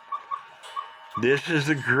 This is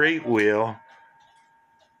the great wheel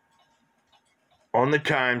on the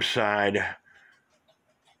time side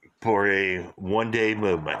for a one-day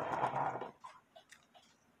movement.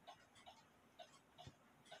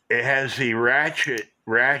 It has the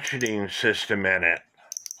ratcheting system in it.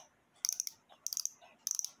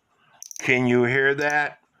 Can you hear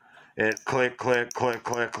that? It click, click, click,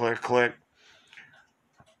 click, click, click.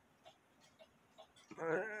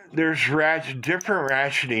 There's different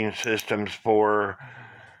ratcheting systems for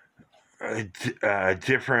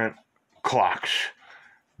different clocks.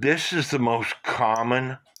 This is the most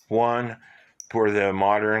common one for the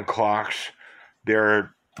modern clocks. There's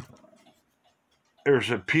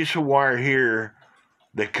a piece of wire here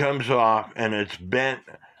that comes off and it's bent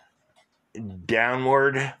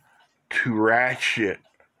downward to ratchet.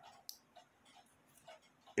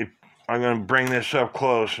 I'm going to bring this up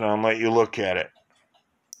close and I'll let you look at it.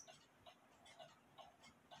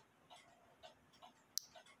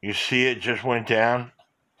 You see it just went down?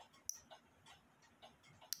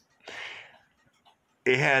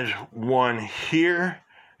 It has one here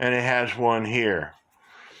and it has one here.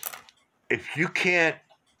 If you can't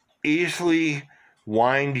easily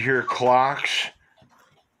wind your clocks,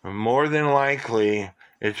 more than likely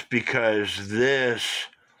it's because this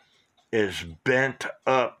is bent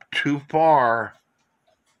up too far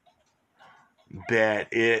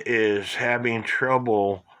that it is having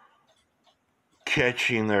trouble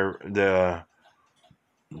catching the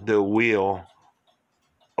wheel,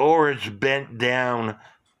 or it's bent down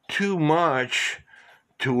too much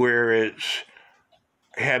to where it's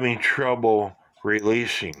having trouble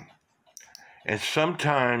releasing. And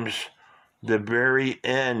sometimes the very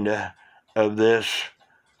end of this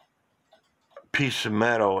piece of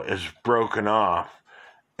metal is broken off,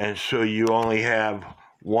 and so you only have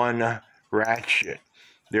one ratchet.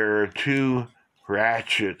 There are two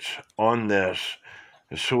ratchets on this,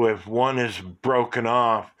 so if one is broken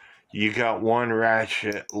off, you got one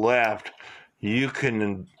ratchet left. You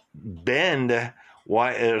can bend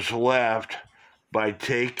what is left by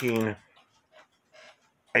taking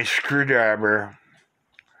a screwdriver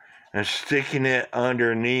and sticking it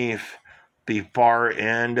underneath the far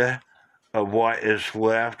end of what is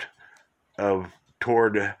left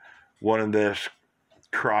toward one of this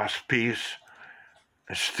cross piece,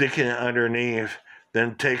 sticking it underneath,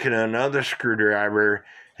 then taking another screwdriver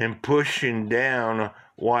and pushing down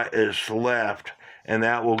what is left, and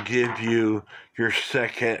that will give you your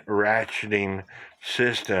second ratcheting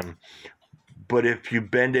system. But if you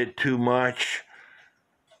bend it too much,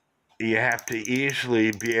 you have to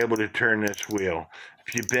easily be able to turn this wheel.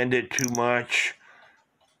 If you bend it too much,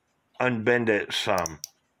 unbend it some.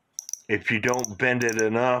 If you don't bend it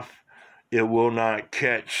enough, it will not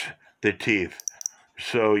catch the teeth.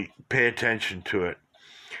 So pay attention to it.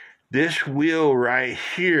 This wheel right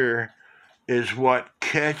here is what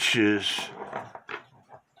catches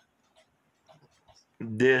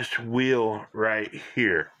this wheel right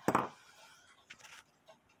here.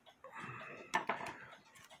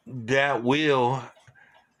 That wheel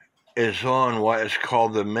is on what is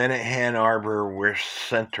called the Minute Arbor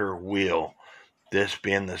center wheel, this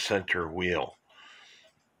being the center wheel.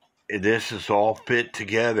 This is all fit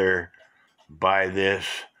together by this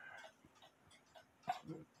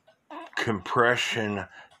compression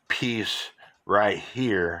piece right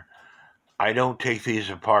here. I don't take these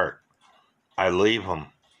apart. I leave them.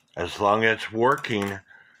 As long as it's working,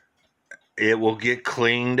 it will get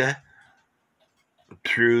cleaned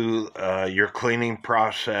through your cleaning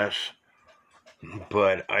process,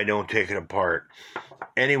 but I don't take it apart.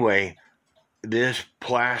 Anyway, this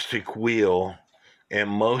plastic wheel, and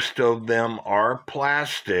most of them are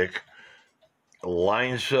plastic,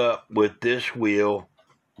 lines up with this wheel.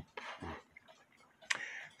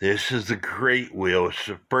 This is the great wheel. It's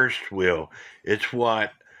the first wheel. It's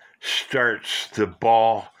what starts the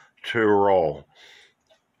ball to roll.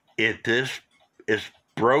 If this is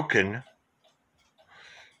broken,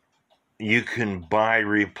 you can buy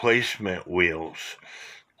replacement wheels.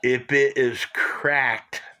 If it is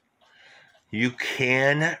cracked, you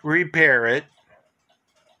can repair it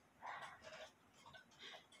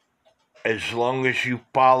as long as you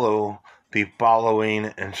follow the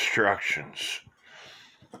following instructions.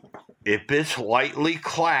 If it's lightly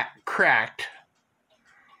cracked,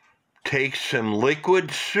 take some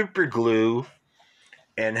liquid super glue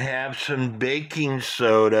and have some baking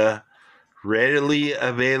soda readily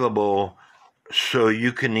available so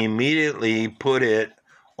you can immediately put it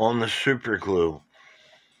on the super glue.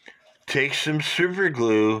 Take some super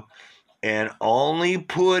glue and only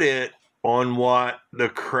put it on what the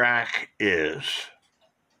crack is.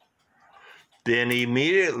 Then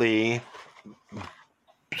immediately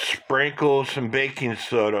sprinkle some baking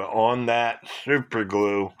soda on that super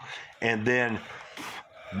glue and then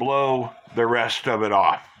blow the rest of it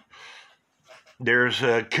off. There's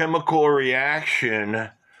a chemical reaction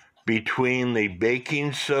between the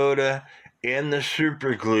baking soda and the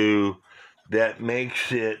super glue that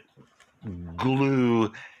makes it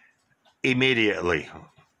glue immediately,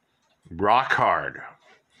 rock hard.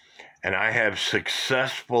 And I have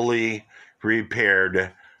successfully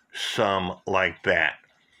repaired some like that.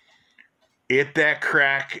 If that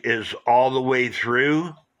crack is all the way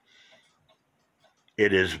through,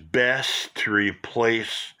 it is best to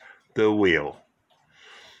replace the wheel.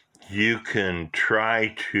 You can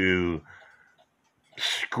try to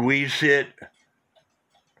squeeze it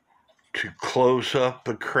to close up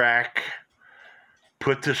the crack,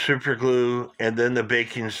 put the super glue and then the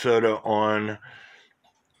baking soda on,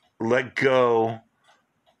 let go.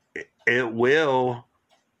 It will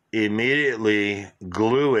immediately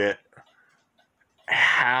glue it.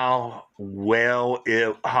 How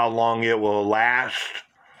long it will last,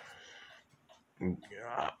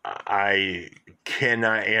 I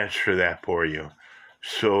cannot answer that for you.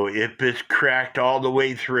 So if it's cracked all the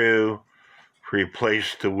way through,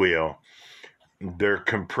 replace the wheel. Their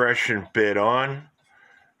compression fit on.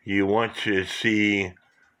 You want to see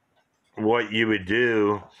what you would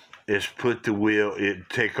do is put the wheel,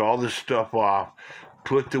 take all the stuff off,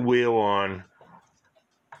 put the wheel on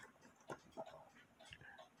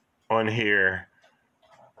here,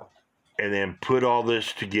 and then put all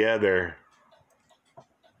this together.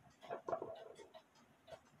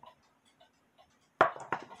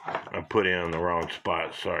 I put it on the wrong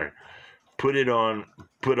spot, sorry. Put it on,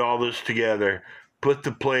 put all this together, put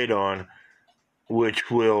the plate on, which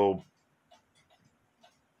will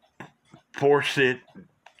force it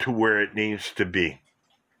to where it needs to be.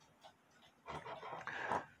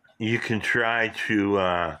 You can try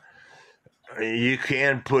to, you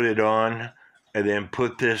can put it on and then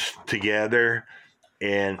put this together,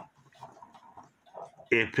 and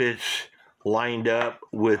if it's lined up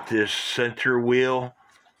with this center wheel,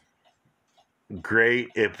 great.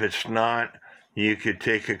 If it's not, you could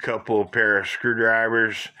take a couple of pair of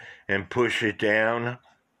screwdrivers and push it down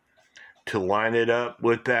to line it up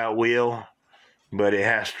with that wheel, but it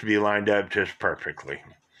has to be lined up just perfectly.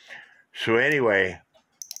 So anyway,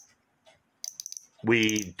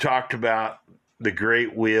 we talked about the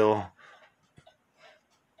great wheel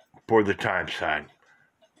for the time side,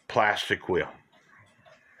 plastic wheel.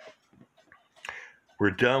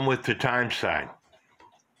 We're done with the time side.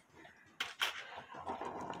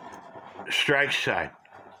 Strike side.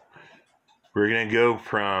 We're going to go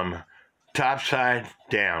from top side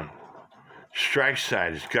down. Strike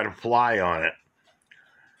side has got a fly on it.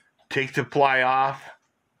 Take the fly off.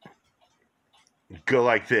 Go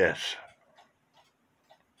like this.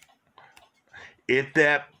 If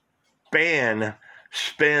that fan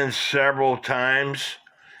spins several times,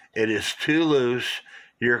 it is too loose.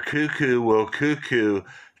 Your cuckoo will cuckoo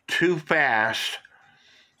too fast,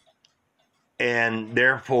 and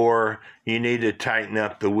therefore you need to tighten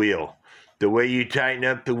up the wheel. The way you tighten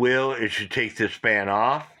up the wheel is you take this fan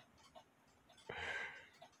off,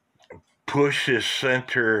 push this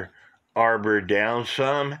center arbor down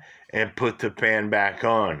some, and put the fan back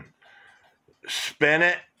on. Spin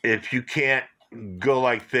it. If you can't go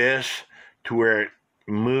like this to where it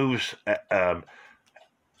moves a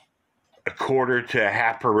quarter to a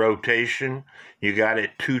half a rotation, you got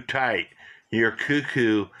it too tight. Your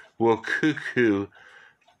cuckoo will cuckoo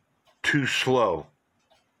too slow.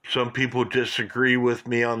 Some people disagree with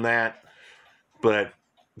me on that, but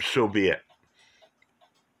so be it.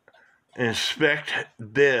 Inspect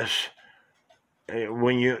this.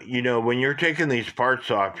 When when you're taking these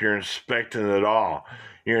parts off, you're inspecting it all.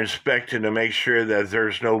 You're inspecting to make sure that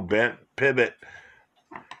there's no bent pivot.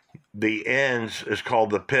 The ends is called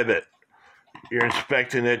the pivot. You're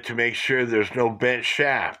inspecting it to make sure there's no bent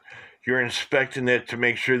shaft. You're inspecting it to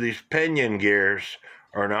make sure these pinion gears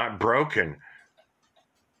are not broken.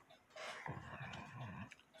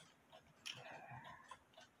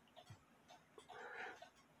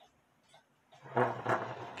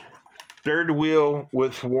 Third wheel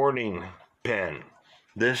with warning pen.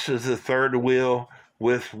 This is the third wheel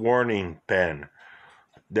with warning pen.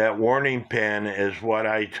 That warning pen is what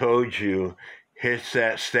I told you hits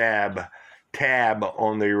that tab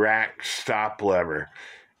on the rack stop lever.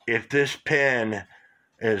 If this pen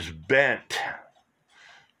is bent,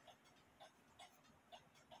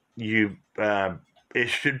 it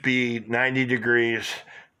should be 90 degrees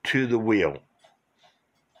to the wheel.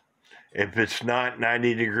 If it's not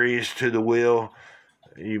 90 degrees to the wheel,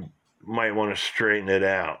 you might want to straighten it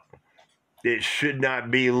out. It should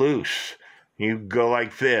not be loose. You go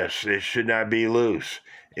like this. It should not be loose.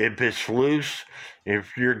 If it's loose,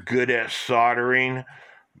 if you're good at soldering,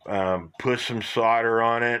 put some solder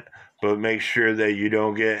on it, but make sure that you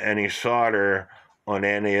don't get any solder on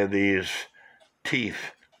any of these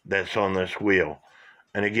teeth that's on this wheel.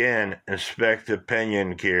 And again, inspect the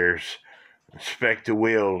pinion gears, inspect the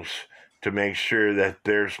wheels to make sure that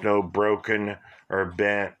there's no broken or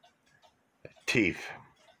bent teeth.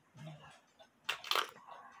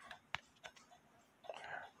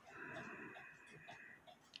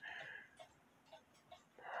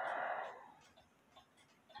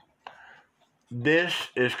 This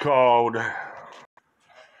is called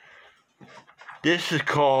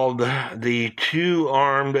the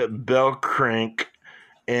two-armed bell crank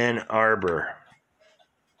in arbor.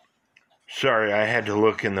 Sorry, I had to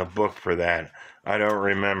look in the book for that. I don't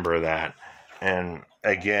remember that. And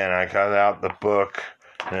again, I got out the book,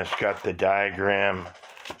 and it's got the diagram,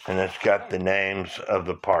 and it's got the names of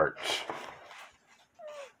the parts.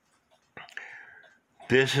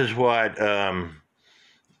 This is what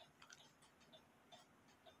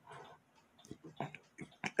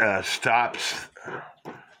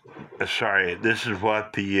this is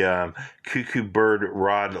what the Cuckoo bird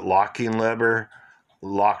rod locking lever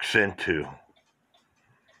locks into.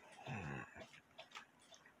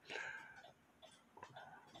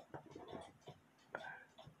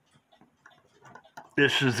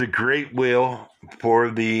 This is the great wheel for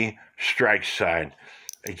the strike side.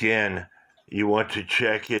 Again, you want to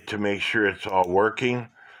check it to make sure it's all working.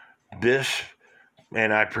 This,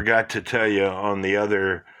 and I forgot to tell you on the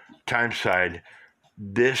other time side,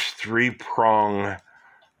 this three-prong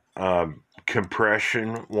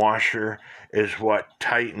compression washer is what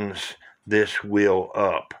tightens this wheel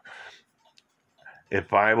up.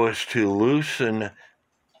 If I was to loosen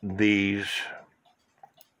these,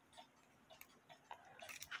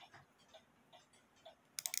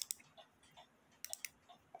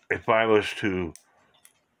 if I was to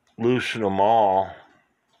loosen them all,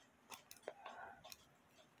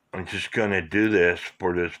 I'm just going to do this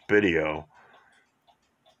for this video.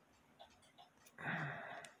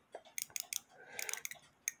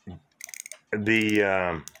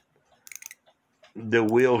 The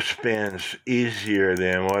wheel spins easier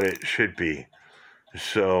than what it should be.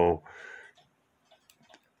 So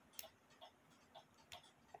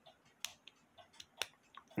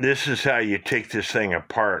this is how you take this thing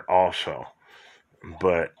apart also,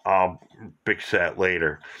 but I'll fix that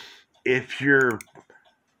later. If you're,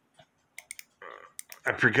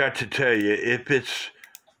 I forgot to tell you, if it's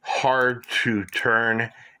hard to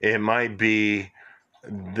turn, it might be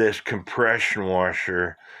this compression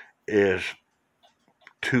washer is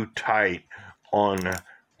too tight on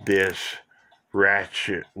this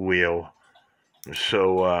ratchet wheel,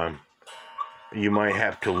 so you might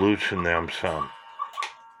have to loosen them some.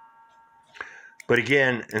 But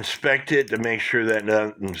again, inspect it to make sure that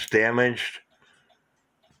nothing's damaged.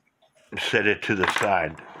 Set it to the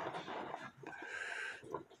side.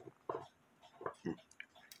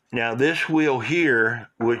 Now this wheel here,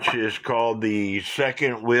 which is called the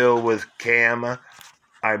second wheel with cam,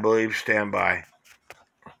 I believe, stand by.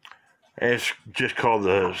 It's just called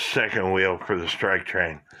the second wheel for the strike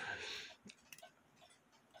train.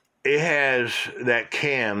 It has that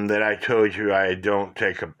cam that I told you I don't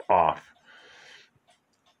take off.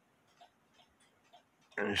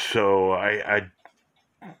 So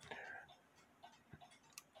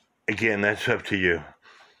again, that's up to you.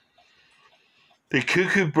 The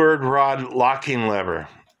Cuckoo bird rod locking lever.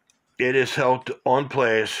 It is held on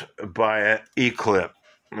place by an E-clip.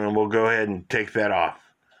 And we'll go ahead and take that off.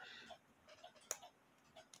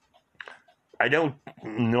 I don't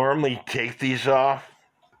normally take these off.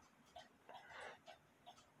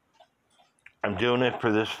 I'm doing it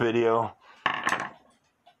for this video.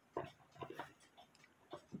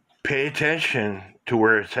 pay attention to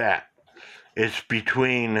where it's at. It's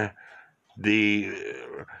between the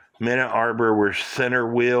minute arbor where center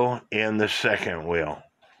wheel and the second wheel.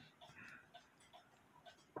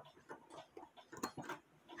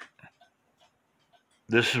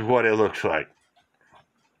 This is what it looks like.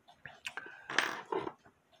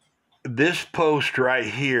 This post right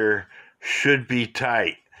here should be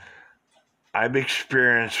tight. I've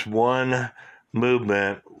experienced one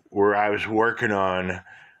movement where I was working on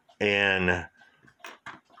and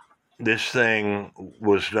this thing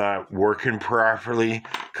was not working properly.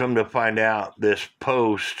 Come to find out, this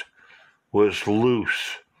post was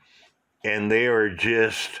loose and they were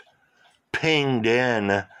just pinged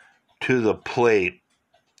in to the plate.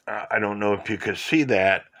 I don't know if you can see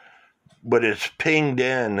that, but it's pinged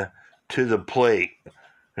in to the plate.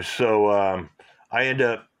 So I end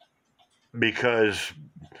up, because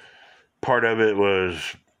part of it was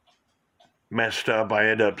messed up, I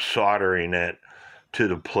end up soldering it to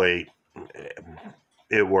the plate.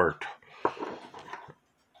 It worked.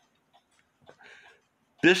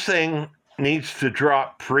 This thing needs to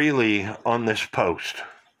drop freely on this post.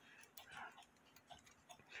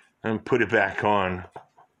 And put it back on.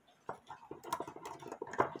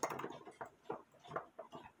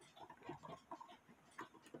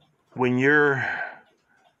 When you're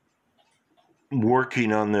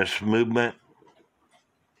working on this movement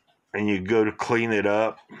and you go to clean it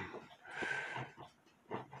up,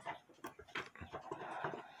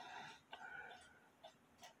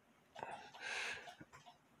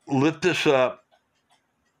 lift this up,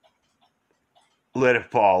 let it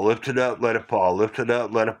fall, lift it up, let it fall, lift it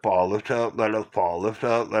up, let it fall, lift it up, let it fall, lift it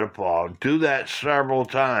up, let it fall. Do that several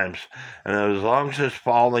times, and as long as it's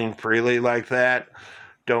falling freely like that,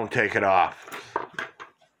 don't take it off.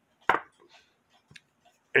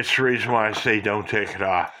 It's the reason why I say don't take it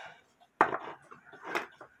off.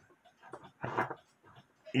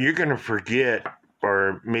 You're going to forget,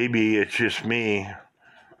 or maybe it's just me,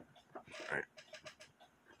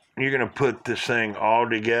 you're going to put this thing all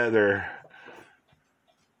together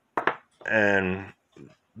and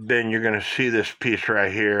then you're going to see this piece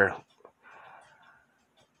right here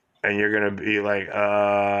and you're going to be like,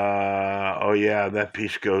 oh yeah, that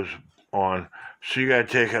piece goes on. So you got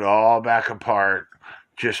to take it all back apart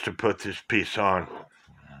just to put this piece on.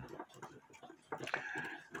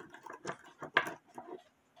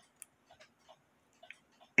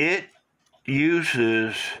 It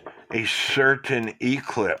uses a certain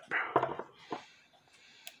E-clip.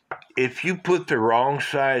 If you put the wrong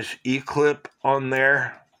size E-clip on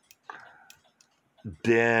there,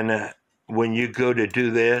 then when you go to do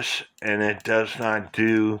this and it does not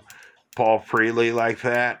fall freely like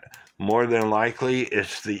that, more than likely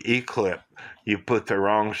it's the E-clip. You put the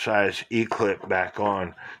wrong size E-clip back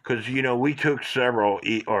on. Because, you know, we took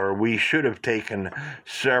we should have taken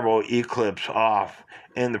several E-clips off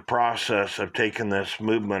in the process of taking this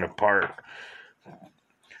movement apart.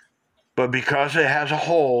 But because it has a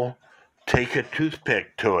hole, take a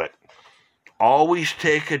toothpick to it. Always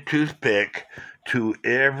take a toothpick to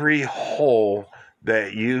every hole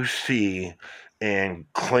that you see and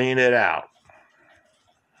clean it out.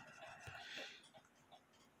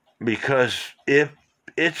 Because if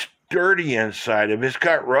it's dirty inside, if it's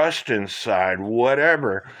got rust inside,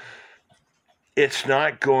 whatever, it's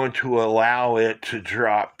not going to allow it to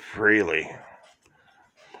drop freely.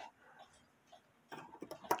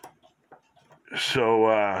 So,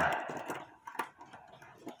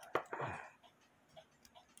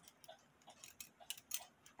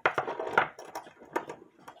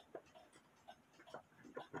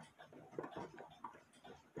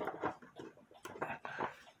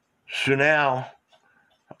 so now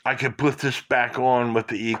I can put this back on with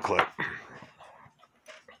the E-clip.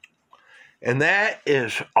 And that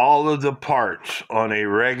is all of the parts on a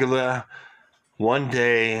Regula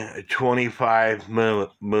 1-day 25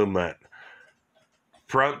 movement.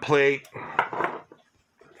 Front plate,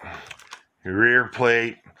 rear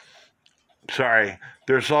plate. Sorry,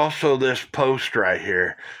 there's also this post right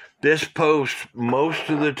here. This post most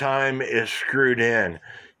of the time is screwed in.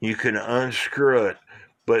 You can unscrew it,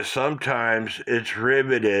 but sometimes it's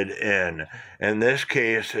riveted in. In this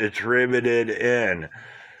case, it's riveted in.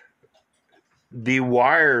 The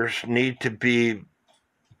wires need to be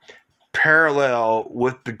parallel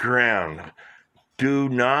with the ground. Do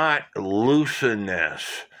not loosen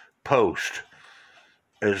this post.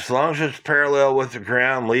 As long as it's parallel with the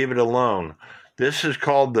ground, leave it alone. This is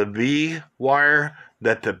called the V wire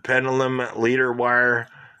that the pendulum leader wire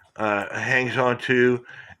hangs onto,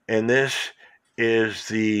 and this is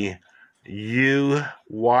the U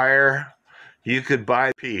wire. You could buy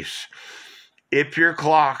a piece. if your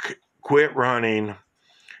clock quit running,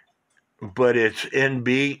 but it's in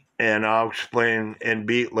beat, and I'll explain in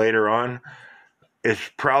beat later on,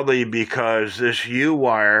 it's probably because this U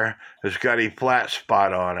wire has got a flat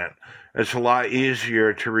spot on it. It's a lot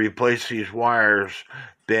easier to replace these wires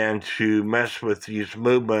than to mess with these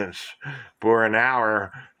movements for an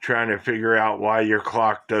hour trying to figure out why your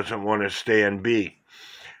clock doesn't want to stay in beat.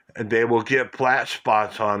 They will get flat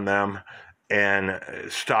spots on them and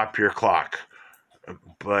stop your clock.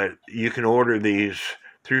 But you can order these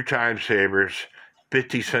through Time Savers,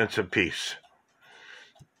 50 cents a piece.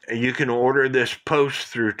 You can order this post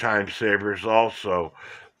through Time Savers also,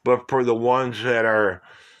 but for the ones that are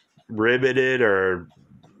riveted or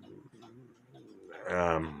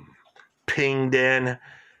pinged in,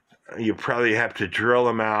 you probably have to drill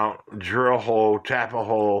them out, drill a hole, tap a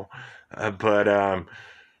hole, but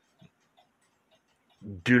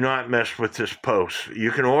do not mess with this post.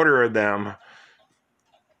 You can order them,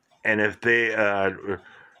 and if they,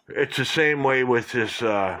 it's the same way with this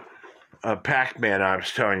Pac-Man I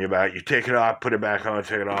was telling you about. You take it off, put it back on,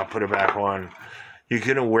 take it off, put it back on. You're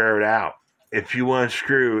going to wear it out. If you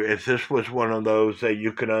unscrew, if this was one of those that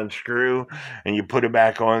you could unscrew and you put it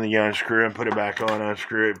back on, you unscrew it, put it back on,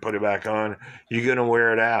 unscrew it, put it back on, you're going to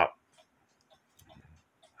wear it out.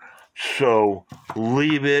 So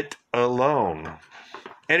leave it alone.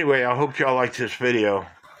 Anyway, I hope y'all like this video.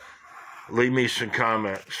 Leave me some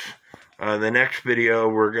comments. The next video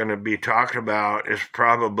we're going to be talking about is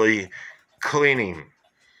probably cleaning.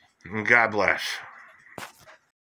 God bless.